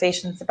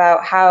conversations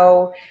about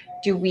how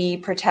do we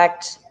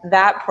protect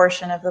that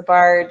portion of the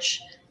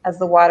barge as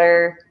the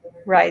water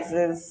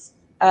rises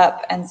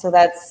up. And so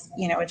that's,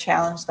 you know, a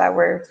challenge that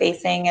we're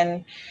facing.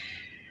 And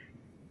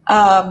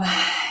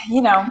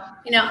you know,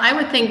 I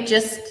would think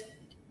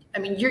I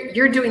mean,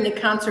 you're doing the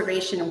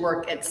conservation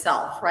work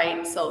itself,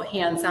 right? So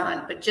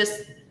hands-on, but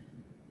just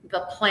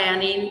the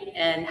planning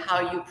and how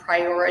you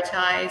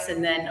prioritize.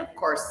 And then of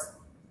course,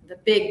 the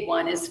big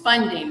one is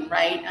funding,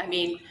 right? I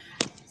mean,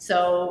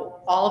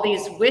 so all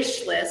these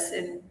wish lists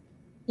and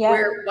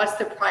what's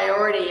the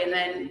priority, and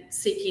then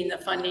seeking the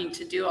funding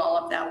to do all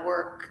of that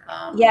work.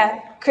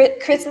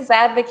 Chris is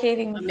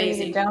advocating for you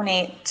to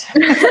donate to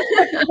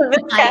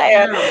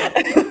Vizcaya.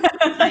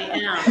 I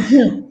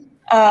am.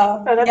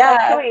 So that's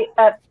actually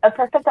a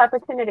perfect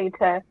opportunity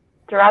to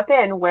drop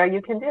in where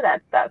you can do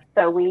that stuff.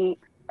 So we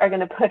are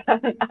going to put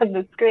on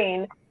the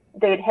screen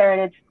Dade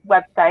Heritage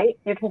website.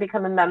 You can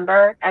become a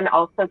member and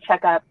also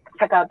check out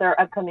their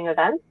upcoming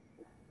events.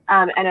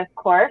 And of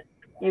course,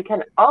 you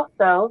can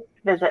also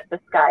visit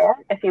Vizcaya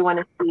if you want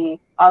to see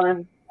all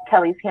of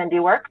Kelly's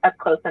handiwork up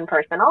close and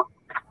personal.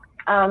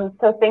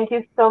 So thank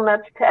you so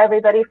much to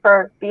everybody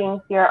for being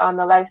here on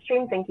the live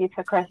stream. Thank you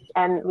to Chris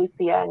and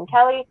Lucia and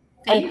Kelly,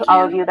 and to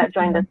all of you that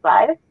joined us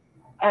live.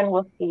 And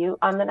we'll see you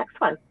on the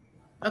next one.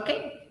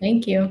 Okay.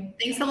 Thank you.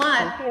 Thanks a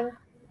lot. Thank you.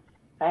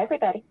 Bye,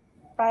 everybody.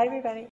 Bye, everybody.